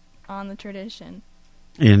carrying on the tradition.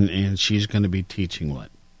 And she's going to be teaching what?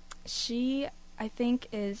 She, I think,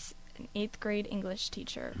 is an 8th grade English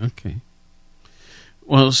teacher. Okay.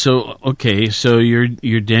 Well, so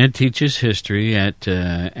your dad teaches history at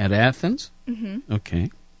Athens? Mm-hmm.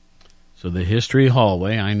 Okay. So the history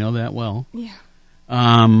hallway, I know that well. Yeah.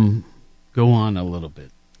 Go on a little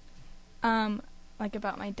bit. Like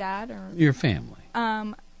about my dad or your family?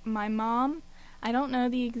 My mom, I don't know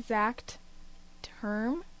the exact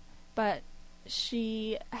term, but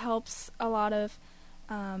she helps a lot of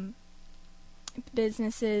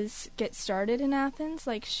businesses get started in Athens.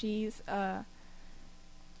 Like she's on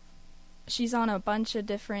a bunch of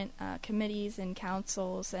different committees and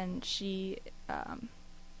councils, and she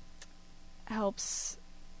helps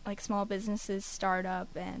like small businesses start up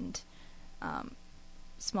and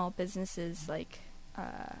small businesses like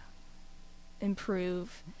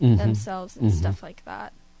improve themselves and stuff like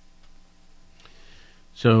that.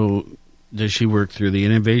 So does she work through the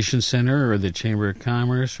Innovation Center or the Chamber of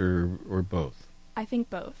Commerce or both? I think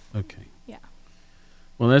both. Okay. Yeah.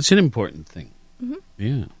 Well, that's an important thing. Mm-hmm.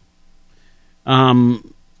 Yeah.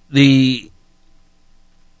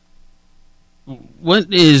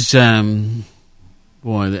 What is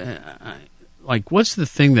what's the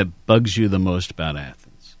thing that bugs you the most about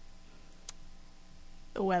Athens?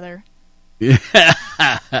 The weather. Yeah.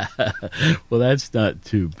 Well, that's not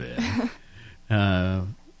too bad.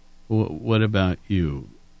 What about you,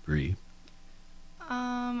 Bree?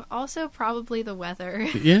 Also probably the weather.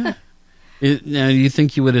 Yeah. Now, do you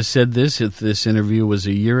think you would have said this if this interview was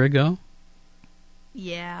a year ago?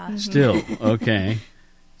 Yeah. Still, okay.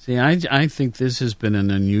 See, I think this has been an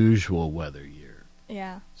unusual weather year.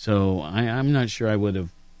 Yeah. So I'm not sure I would have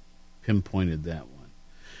pinpointed that one.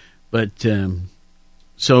 But,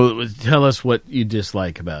 so tell us what you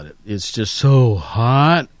dislike about it. It's just so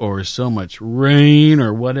hot or so much rain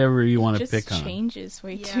or whatever you want to pick on. It just changes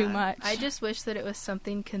way too much. I just wish that it was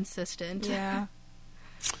something consistent. Yeah.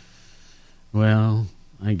 Well,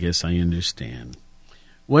 I guess I understand.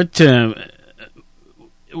 What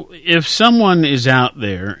if someone is out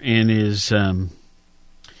there and is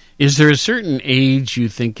there a certain age you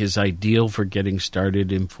think is ideal for getting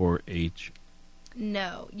started in 4-H?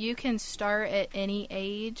 No, you can start at any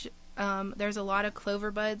age. There's a lot of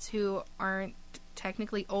clover buds who aren't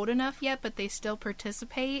technically old enough yet, but they still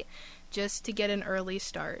participate just to get an early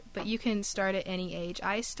start. But you can start at any age.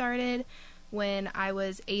 I started when I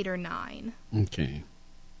was 8 or 9. Okay.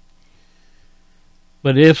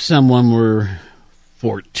 But if someone were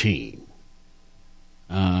 14,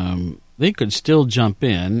 they could still jump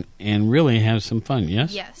in and really have some fun,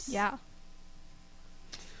 yes? Yes. Yeah.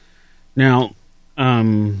 Now,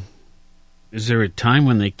 is there a time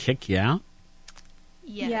when they kick you out?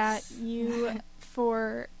 Yes. Yeah,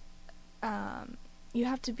 you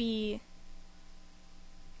have to be.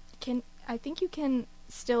 I think you can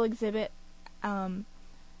still exhibit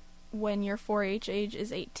when your 4-H age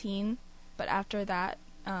is 18, but after that,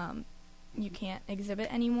 you can't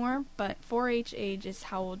exhibit anymore. But 4-H age is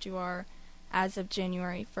how old you are as of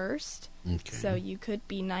January 1st. Okay. So you could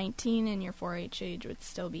be 19 and your 4-H age would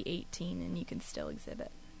still be 18 and you can still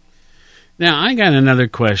exhibit. Now, I got another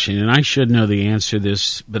question, and I should know the answer to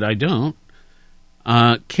this, but I don't.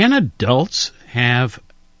 Can adults have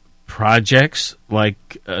projects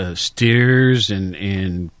like steers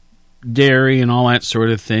and dairy and all that sort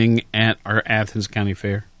of thing at our Athens County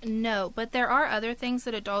Fair? No, but there are other things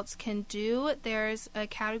that adults can do. There's a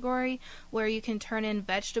category where you can turn in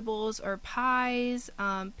vegetables or pies,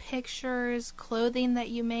 pictures, clothing that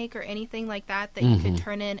you make, or anything like that you can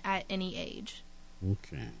turn in at any age.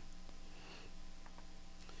 Okay.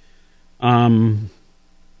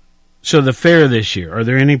 So the fair this year, are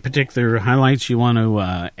there any particular highlights you want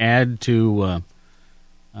to add to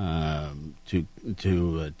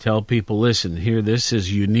tell people, listen, here, this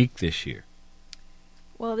is unique this year?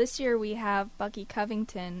 Well, this year we have Bucky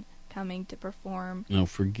Covington coming to perform. No,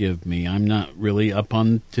 forgive me. I'm not really up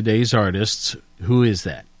on today's artists. Who is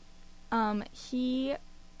that? I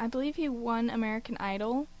believe he won American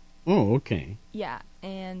Idol. Oh, okay. Yeah,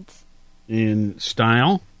 and In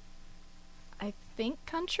style? I think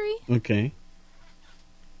country. Okay.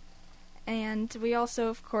 And we also,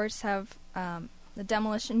 of course, have the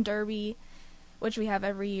Demolition Derby, which we have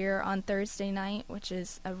every year on Thursday night, which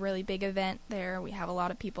is a really big event there. We have a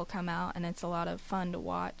lot of people come out, and it's a lot of fun to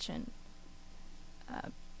watch and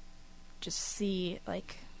just see,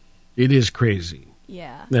 like... It is crazy.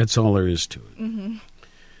 Yeah. That's all there is to it. Mm-hmm.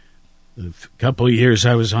 The couple of years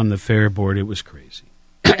I was on the fair board, it was crazy.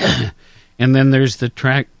 And then there's the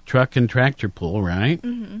truck and tractor pull, right?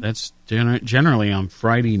 Mm-hmm. That's generally on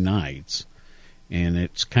Friday nights, and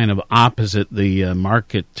it's kind of opposite the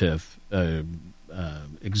market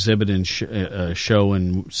exhibit and show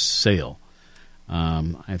and sale.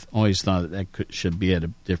 I've always thought that should be at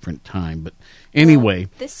a different time, but anyway.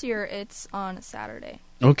 Well, this year it's on a Saturday.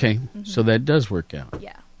 Okay, so that does work out.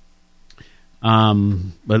 Yeah.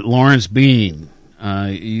 But Lawrence Bean,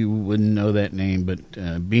 you wouldn't know that name, but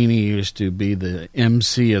Beanie used to be the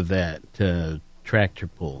MC of that tractor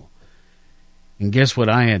pull. And guess what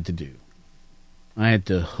I had to do? I had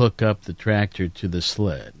to hook up the tractor to the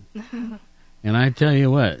sled. And I tell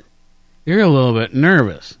you what, you're a little bit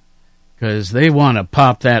nervous because they want to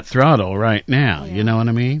pop that throttle right now. Yeah. You know what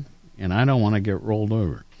I mean? And I don't want to get rolled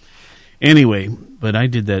over. Anyway, but I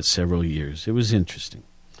did that several years. It was interesting.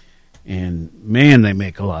 And, man, they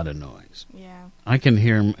make a lot of noise. Yeah. I can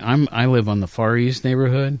hear them. I live on the Far East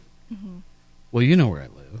neighborhood. Mm-hmm. Well, you know where I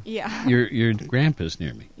live. Yeah. Your grandpa's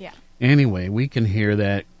near me. Yeah. Anyway, we can hear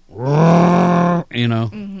that, you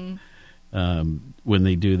know, when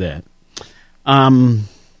they do that.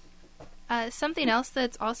 Something else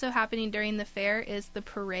that's also happening during the fair is the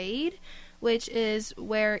parade, which is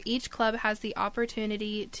where each club has the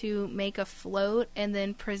opportunity to make a float and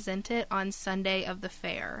then present it on Sunday of the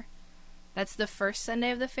fair. That's the first Sunday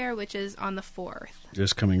of the fair, which is on the 4th.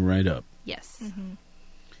 Just coming right up. Yes. Mm-hmm.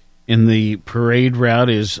 And the parade route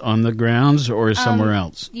is on the grounds or somewhere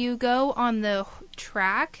else? You go on the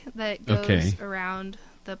track that goes around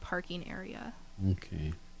the parking area.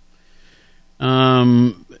 Okay.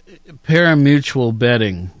 Pari-mutuel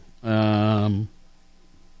betting. Do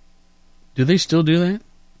they still do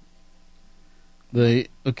that?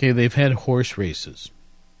 They've had horse races.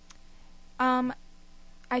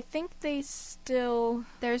 I think they still...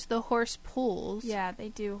 There's the horse pulls. Yeah, they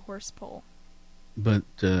do horse pull. But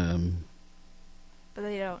they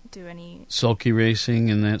don't do any... Sulky racing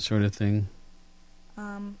and that sort of thing?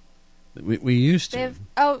 We used to.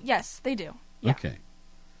 Oh, yes, they do. Yeah. Okay.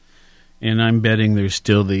 And I'm betting there's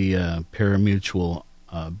still the pari-mutuel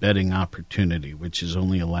betting opportunity, which is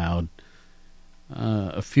only allowed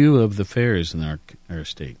a few of the fairs in our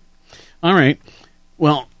state. All right.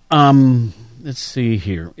 Well, let's see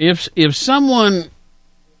here. If someone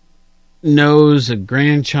knows a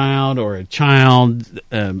grandchild or a child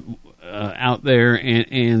out there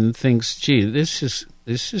and thinks, gee, this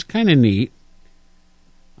is kind of neat.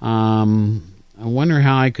 I wonder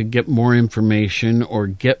how I could get more information or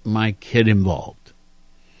get my kid involved.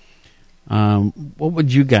 What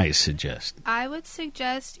would you guys suggest? I would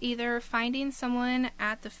suggest either finding someone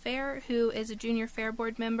at the fair who is a junior fair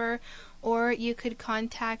board member, or you could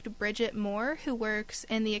contact Bridget Moore, who works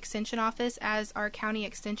in the extension office as our county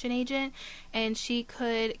extension agent, and she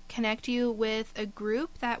could connect you with a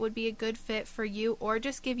group that would be a good fit for you, or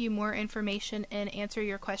just give you more information and answer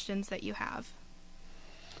your questions that you have.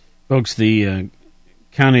 Folks, the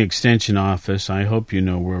county extension office, I hope you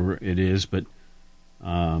know where it is, but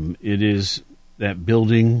it is that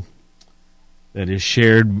building that is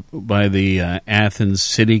shared by the Athens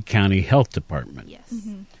City County Health Department. Yes.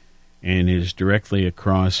 Mm-hmm. And is directly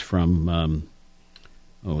across from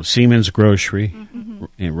Siemens Grocery, Mm-hmm.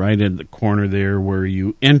 and right at the corner there where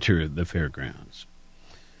you enter the fairgrounds.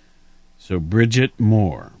 So Bridget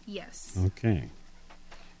Moore. Yes. Okay.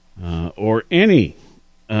 Or any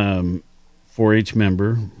 4-H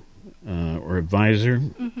member or advisor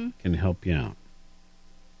Mm-hmm. can help you out.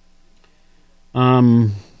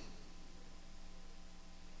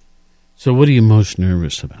 So what are you most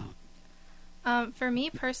nervous about? For me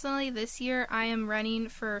personally, this year I am running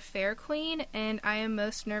for Fair Queen, and I am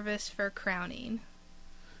most nervous for crowning.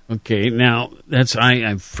 Okay, now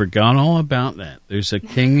I forgot all about that. There's a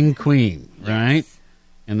king and queen, right?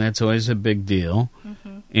 And that's always a big deal.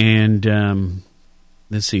 Mm-hmm. And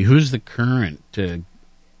let's see, who's the current?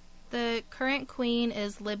 The current queen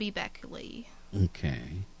is Libby Beckley. Okay,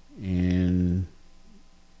 and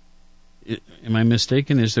am I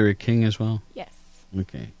mistaken? Is there a king as well? Yes.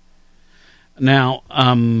 Okay. Now,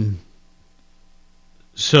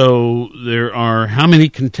 so there are how many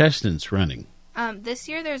contestants running? This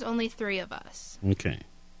year there's only 3 of us. Okay.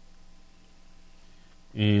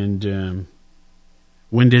 And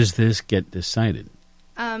when does this get decided?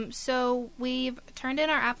 So we've turned in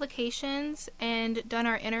our applications and done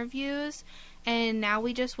our interviews, and now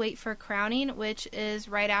we just wait for crowning, which is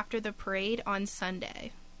right after the parade on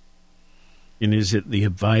Sunday. And is it the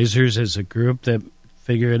advisors as a group that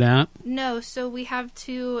figure it out? No, so we have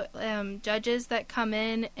 2 judges that come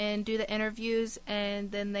in and do the interviews,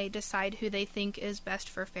 and then they decide who they think is best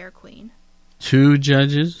for Fair Queen. 2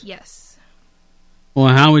 judges? Yes. Well,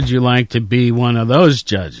 how would you like to be one of those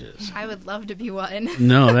judges? I would love to be one.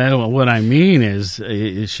 No, what I mean is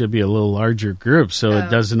it should be a little larger group so it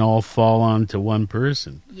doesn't all fall onto one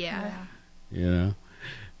person. Yeah. You know,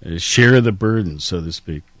 share the burden, so to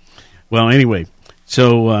speak. Well, anyway,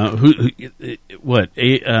 so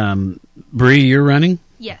Bree, you're running?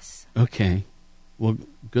 Yes. Okay. Well,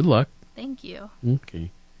 good luck. Thank you. Okay.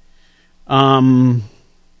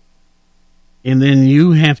 And then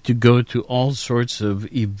you have to go to all sorts of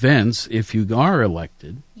events if you are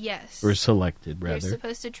elected. Yes. Or selected, rather. You're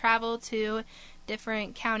supposed to travel to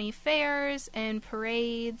different county fairs and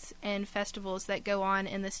parades and festivals that go on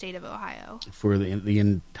in the state of Ohio. For the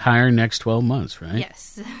entire next 12 months, right?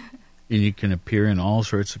 Yes. And you can appear in all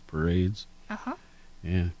sorts of parades. Uh-huh.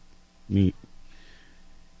 Yeah. Neat.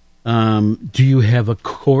 Do you have a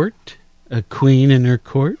court? A queen in her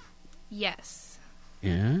court? Yes.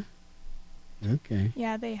 Yeah? Okay.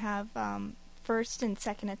 Yeah, they have first and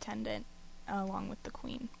second attendant along with the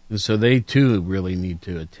queen. And so they, too, really need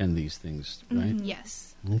to attend these things, right? Mm-hmm.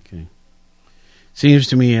 Yes. Okay. Seems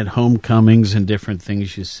to me at homecomings and different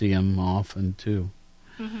things you see them often, too,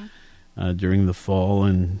 during the fall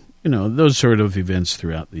and, those sort of events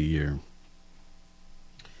throughout the year.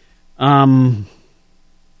 How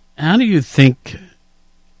do you think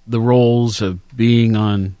the roles of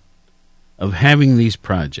having these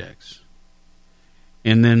projects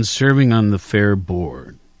and then serving on the fair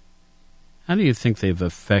board, how do you think they've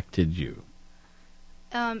affected you?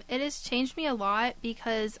 It has changed me a lot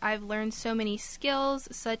because I've learned so many skills,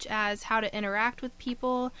 such as how to interact with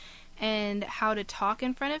people and how to talk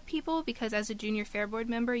in front of people, because as a junior fair board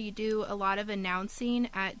member, you do a lot of announcing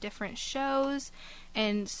at different shows,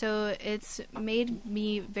 and so it's made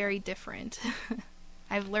me very different.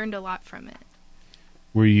 I've learned a lot from it.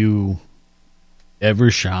 Were you ever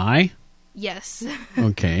shy? Yes.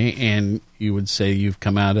 Okay, and you would say you've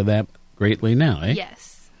come out of that greatly now, eh? Yes.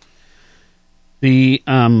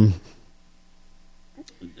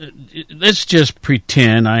 Let's just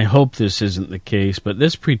pretend, I hope this isn't the case, but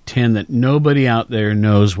let's pretend that nobody out there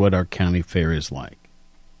knows what our county fair is like.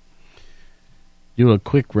 Do a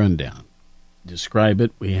quick rundown. Describe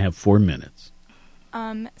it. We have 4 minutes.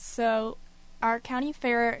 So our county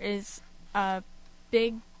fair is a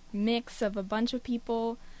big mix of a bunch of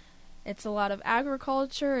people. It's a lot of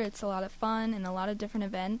agriculture, it's a lot of fun, and a lot of different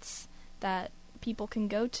events that people can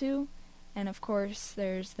go to. And of course,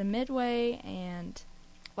 there's the Midway and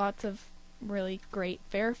lots of really great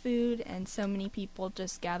fair food, and so many people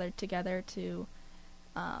just gathered together to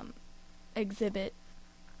exhibit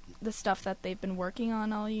the stuff that they've been working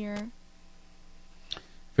on all year.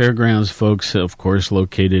 Fairgrounds folks, of course,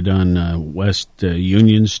 located on West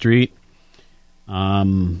Union Street.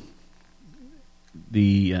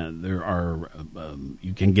 There are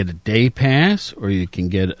you can get a day pass or you can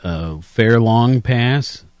get a fair long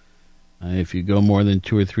pass. If you go more than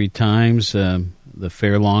 2 or 3 times, the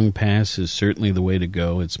fair long pass is certainly the way to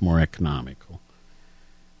go. It's more economical.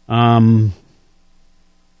 The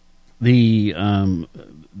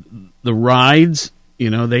rides,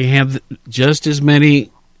 they have just as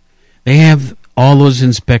many. They have all those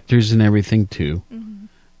inspectors and everything too. Mm-hmm.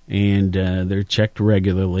 And they're checked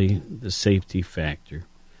regularly, the safety factor.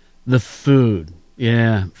 The food.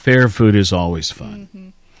 Yeah, fair food is always fun. Mm-hmm.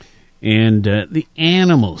 And the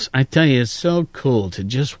animals. I tell you, it's so cool to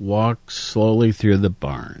just walk slowly through the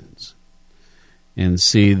barns and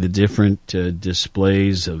see the different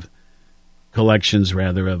displays of collections,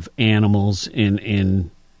 rather, of animals. And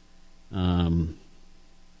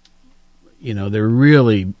they're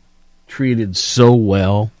really treated so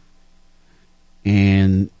well.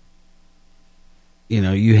 And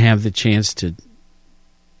you have the chance to,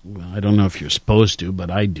 I don't know if you're supposed to, but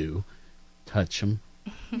I do, touch them,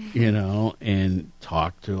 and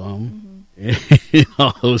talk to them, mm-hmm.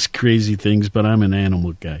 all those crazy things, but I'm an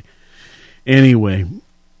animal guy. Anyway,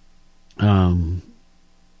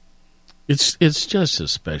 it's just a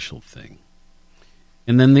special thing.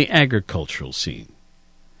 And then the agricultural scene,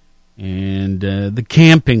 and the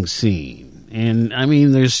camping scene. And,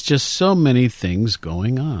 there's just so many things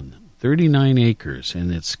going on. 39 acres,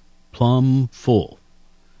 and it's plumb full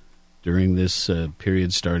during this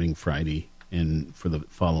period starting Friday and for the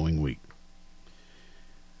following week.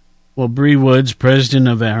 Well, Bree Woods, president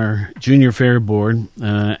of our Junior Fair Board,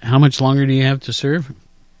 how much longer do you have to serve?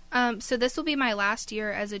 So this will be my last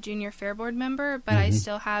year as a Junior Fair Board member, but I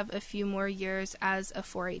still have a few more years as a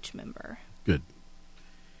 4-H member. Good.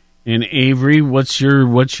 And Avery, what's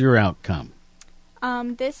your outcome?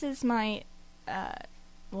 This is my,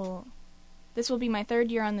 this will be my 3rd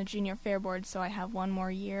year on the Junior Fair Board, so I have 1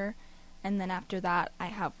 more year, and then after that, I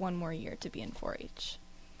have 1 more year to be in 4-H.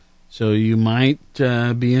 So you might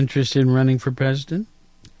be interested in running for president?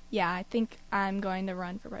 Yeah, I think I'm going to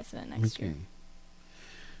run for president next year.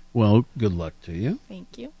 Well, good luck to you.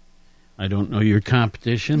 Thank you. I don't know your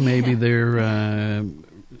competition. Maybe they're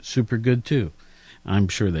super good, too. I'm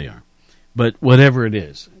sure they are. But whatever it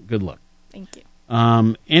is, good luck. Thank you.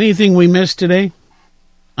 Anything we missed today?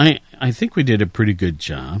 I think we did a pretty good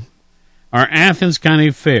job. Our Athens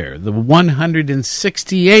County Fair, the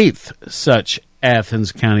 168th such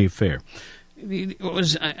Athens County Fair.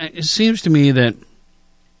 It seems to me that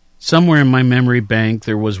somewhere in my memory bank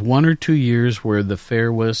there was 1 or 2 years where the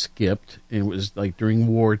fair was skipped. It was like during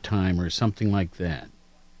wartime or something like that.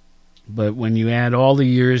 But when you add all the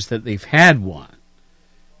years that they've had one,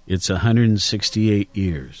 it's 168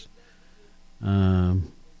 years.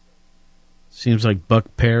 Seems like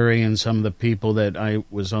Buck Perry and some of the people that I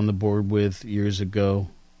was on the board with years ago,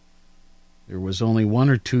 there was only 1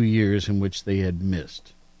 or 2 years in which they had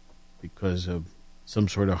missed because of some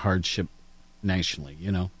sort of hardship nationally,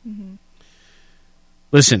 Mm-hmm.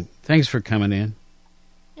 Listen, thanks for coming in.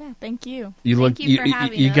 Yeah, thank you. Thank you for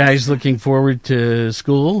having us. You guys looking forward to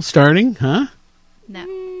school starting, huh? No.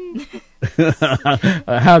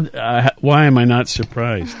 Why am I not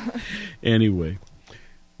surprised? Anyway,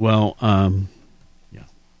 well, yeah.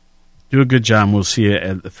 Do a good job. We'll see you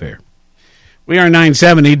at the fair. We are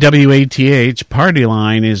 970 WATH. Party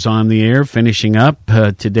Line is on the air, finishing up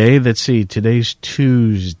today. Let's see. Today's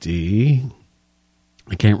Tuesday.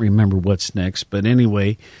 I can't remember what's next, but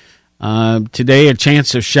anyway, today a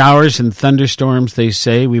chance of showers and thunderstorms. They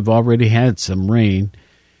say we've already had some rain.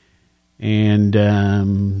 And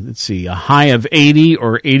let's see, a high of 80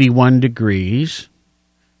 or 81 degrees.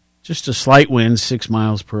 Just a slight wind, 6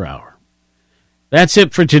 miles per hour. That's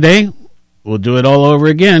it for today. We'll do it all over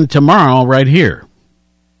again tomorrow right here.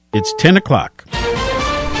 It's 10 o'clock.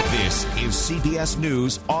 This is CBS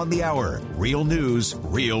News on the Hour. Real news,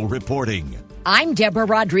 real reporting. I'm Deborah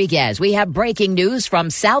Rodriguez. We have breaking news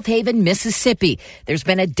from South Haven, Mississippi. There's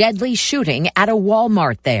been a deadly shooting at a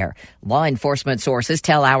Walmart there. Law enforcement sources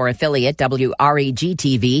tell our affiliate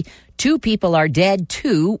WREG-TV 2 people are dead,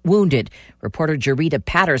 2 wounded. Reporter Jarita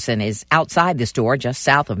Patterson is outside the store just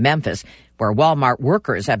south of Memphis, where Walmart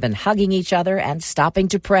workers have been hugging each other and stopping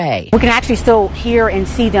to pray. We can actually still hear and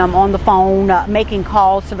see them on the phone, making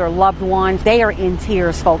calls to their loved ones. They are in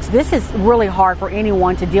tears, folks. This is really hard for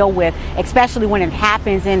anyone to deal with, especially when it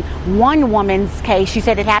happens. In one woman's case, she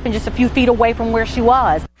said it happened just a few feet away from where she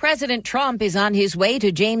was. President Trump is on his way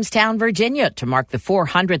to Jamestown, Virginia, to mark the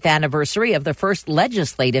 400th anniversary of the first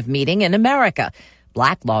legislative meeting in America.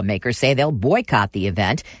 Black lawmakers say they'll boycott the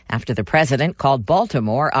event after the president called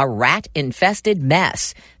Baltimore a rat-infested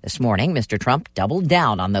mess. This morning, Mr. Trump doubled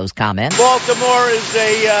down on those comments. Baltimore is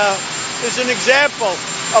an example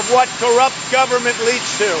of what corrupt government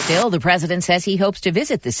leads to. Still, the president says he hopes to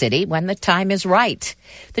visit the city when the time is right.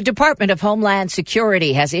 The Department of Homeland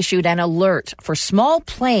Security has issued an alert for small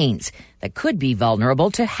planes that could be vulnerable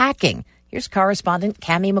to hacking. Here's correspondent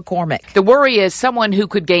Cammie McCormick. The worry is someone who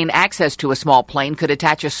could gain access to a small plane could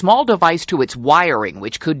attach a small device to its wiring,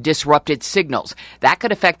 which could disrupt its signals. That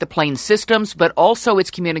could affect the plane's systems, but also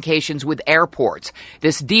its communications with airports.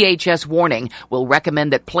 This DHS warning will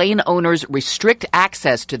recommend that plane owners restrict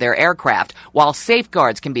access to their aircraft while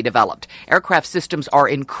safeguards can be developed. Aircraft systems are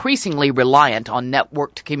increasingly reliant on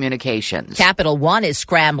networked communications. Capital One is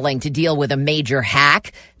scrambling to deal with a major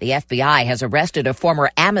hack. The FBI has arrested a former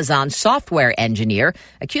Amazon software engineer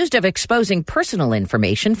accused of exposing personal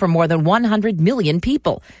information for more than 100 million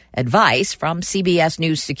people. Advice from CBS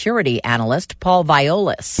News security analyst Paul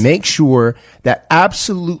Violas. Make sure that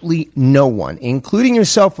absolutely no one, including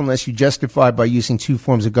yourself unless you justify by using 2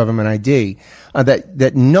 forms of government ID,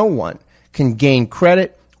 that no one can gain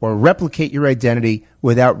credit or replicate your identity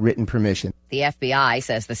without written permission. The FBI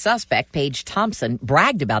says the suspect, Paige Thompson,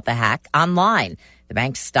 bragged about the hack online. The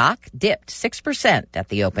bank's stock dipped 6% at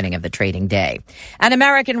the opening of the trading day. An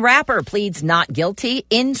American rapper pleads not guilty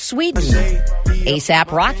in Sweden. A$AP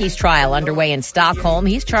Rocky's trial underway in Stockholm.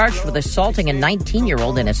 He's charged with assaulting a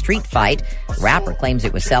 19-year-old in a street fight. The rapper claims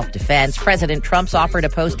it was self-defense. President Trump's offer to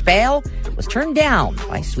post bail was turned down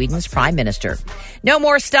by Sweden's prime minister. No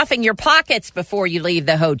more stuffing your pockets before you leave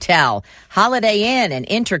the hotel. Holiday Inn and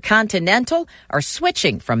Intercontinental are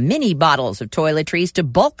switching from mini bottles of toiletries to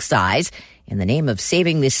bulk size in the name of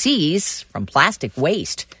saving the seas from plastic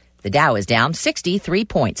waste. The Dow is down 63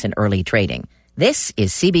 points in early trading. This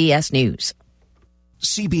is CBS News.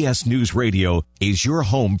 CBS News Radio is your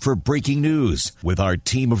home for breaking news. With our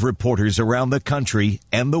team of reporters around the country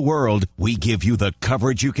and the world, we give you the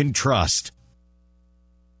coverage you can trust.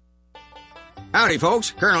 Howdy,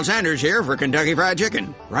 folks. Colonel Sanders here for Kentucky Fried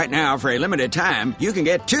Chicken. Right now, for a limited time, you can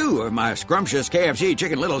get 2 of my scrumptious KFC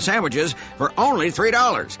Chicken Little sandwiches for only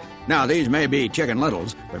 $3. Now, these may be Chicken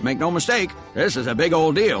Littles, but make no mistake, this is a big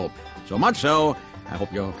old deal. So much so, I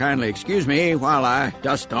hope you'll kindly excuse me while I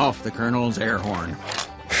dust off the Colonel's air horn.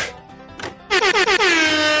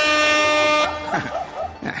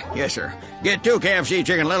 Yes, sir. Get 2 KFC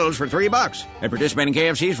Chicken Littles for $3. At participating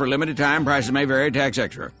KFCs for limited time, prices may vary, tax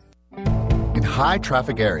extra. In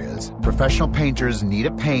high-traffic areas, professional painters need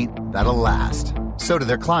a paint that'll last. So do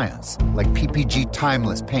their clients, like PPG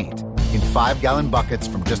Timeless Paint, in 5-gallon buckets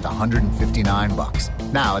from just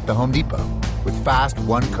 $159. Now at the Home Depot, with fast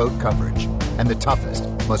one-coat coverage and the toughest,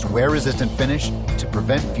 most wear-resistant finish to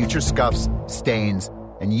prevent future scuffs, stains,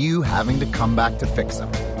 and you having to come back to fix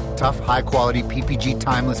them. Tough, high-quality PPG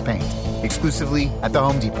Timeless Paint, exclusively at the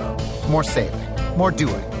Home Depot. More saving, more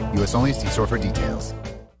doing. U.S. only. See store for details.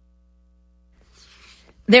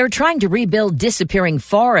 They're trying to rebuild disappearing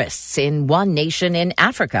forests in one nation in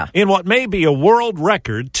Africa. In what may be a world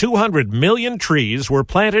record, 200 million trees were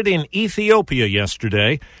planted in Ethiopia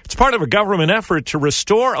yesterday. It's part of a government effort to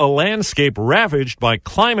restore a landscape ravaged by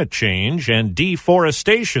climate change and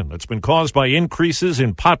deforestation that's been caused by increases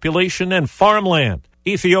in population and farmland.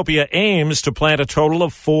 Ethiopia aims to plant a total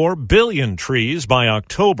of 4 billion trees by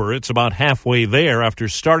October. It's about halfway there after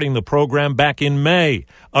starting the program back in May.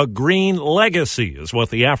 A green legacy is what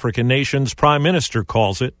the African nation's prime minister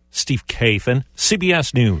calls it. Steve Kathan,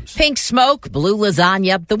 CBS News. Pink smoke, blue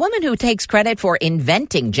lasagna. The woman who takes credit for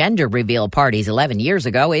inventing gender reveal parties 11 years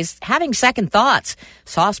ago is having second thoughts.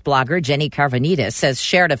 Sauce blogger Jenny Carvanitas says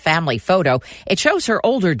shared a family photo. It shows her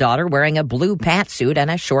older daughter wearing a blue pantsuit and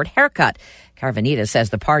a short haircut. Carvanitas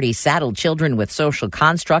says the party saddled children with social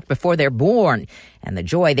construct before they're born, and the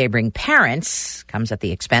joy they bring parents comes at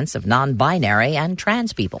the expense of non-binary and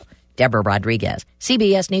trans people. Deborah Rodriguez,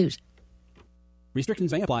 CBS News.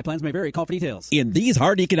 Restrictions may apply. Plans may vary. Call for details. In these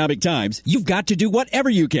hard economic times, you've got to do whatever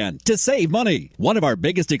you can to save money. One of our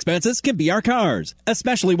biggest expenses can be our cars,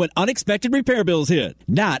 especially when unexpected repair bills hit.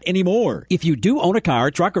 Not anymore. If you do own a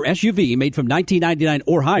car, truck, or SUV made from $19.99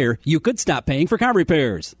 or higher, you could stop paying for car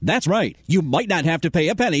repairs. That's right. You might not have to pay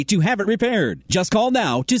a penny to have it repaired. Just call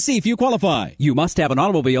now to see if you qualify. You must have an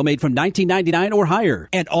automobile made from $19.99 or higher.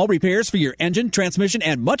 And all repairs for your engine, transmission,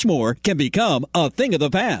 and much more can become a thing of the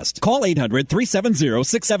past. Call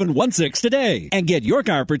 800-370-6716 today and get your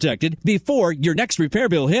car protected before your next repair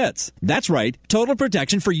bill hits. That's right. Total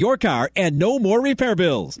protection for your car and no more repair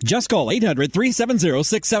bills. Just call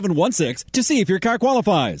 800-370-6716 to see if your car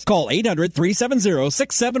qualifies. Call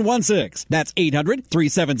 800-370-6716. That's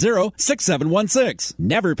 800-370-6716.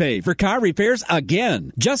 Never pay for car repairs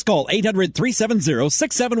again. Just call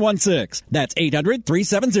 800-370-6716. That's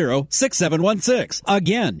 800-370-6716.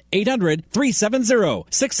 Again,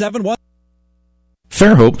 800-370-6716.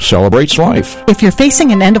 Fairhope celebrates life. If you're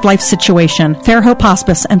facing an end-of-life situation, Fairhope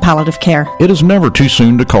Hospice and Palliative Care. It is never too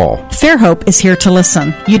soon to call. Fairhope is here to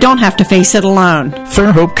listen. You don't have to face it alone.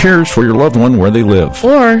 Fairhope cares for your loved one where they live.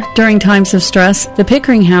 Or, during times of stress, the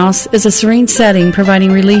Pickering House is a serene setting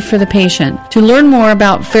providing relief for the patient. To learn more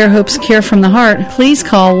about Fairhope's Care from the Heart, please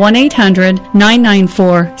call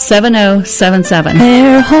 1-800-994-7077.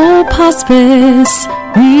 Fairhope Hospice,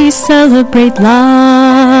 we celebrate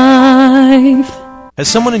life. Has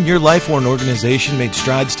someone in your life or an organization made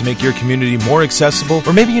strides to make your community more accessible?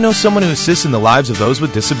 Or maybe you know someone who assists in the lives of those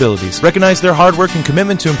with disabilities. Recognize their hard work and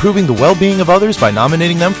commitment to improving the well-being of others by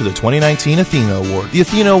nominating them for the 2019 Athena Award. The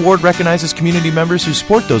Athena Award recognizes community members who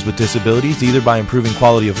support those with disabilities either by improving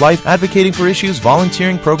quality of life, advocating for issues,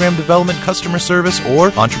 volunteering, program development, customer service, or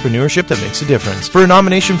entrepreneurship that makes a difference. For a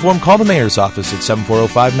nomination form, call the Mayor's office at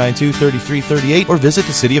 740-592-3338 or visit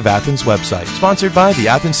the City of Athens website. Sponsored by the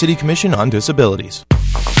Athens City Commission on Disabilities.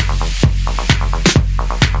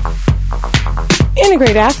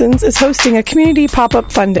 Integrate Athens is hosting a community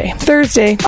pop-up fun day Thursday,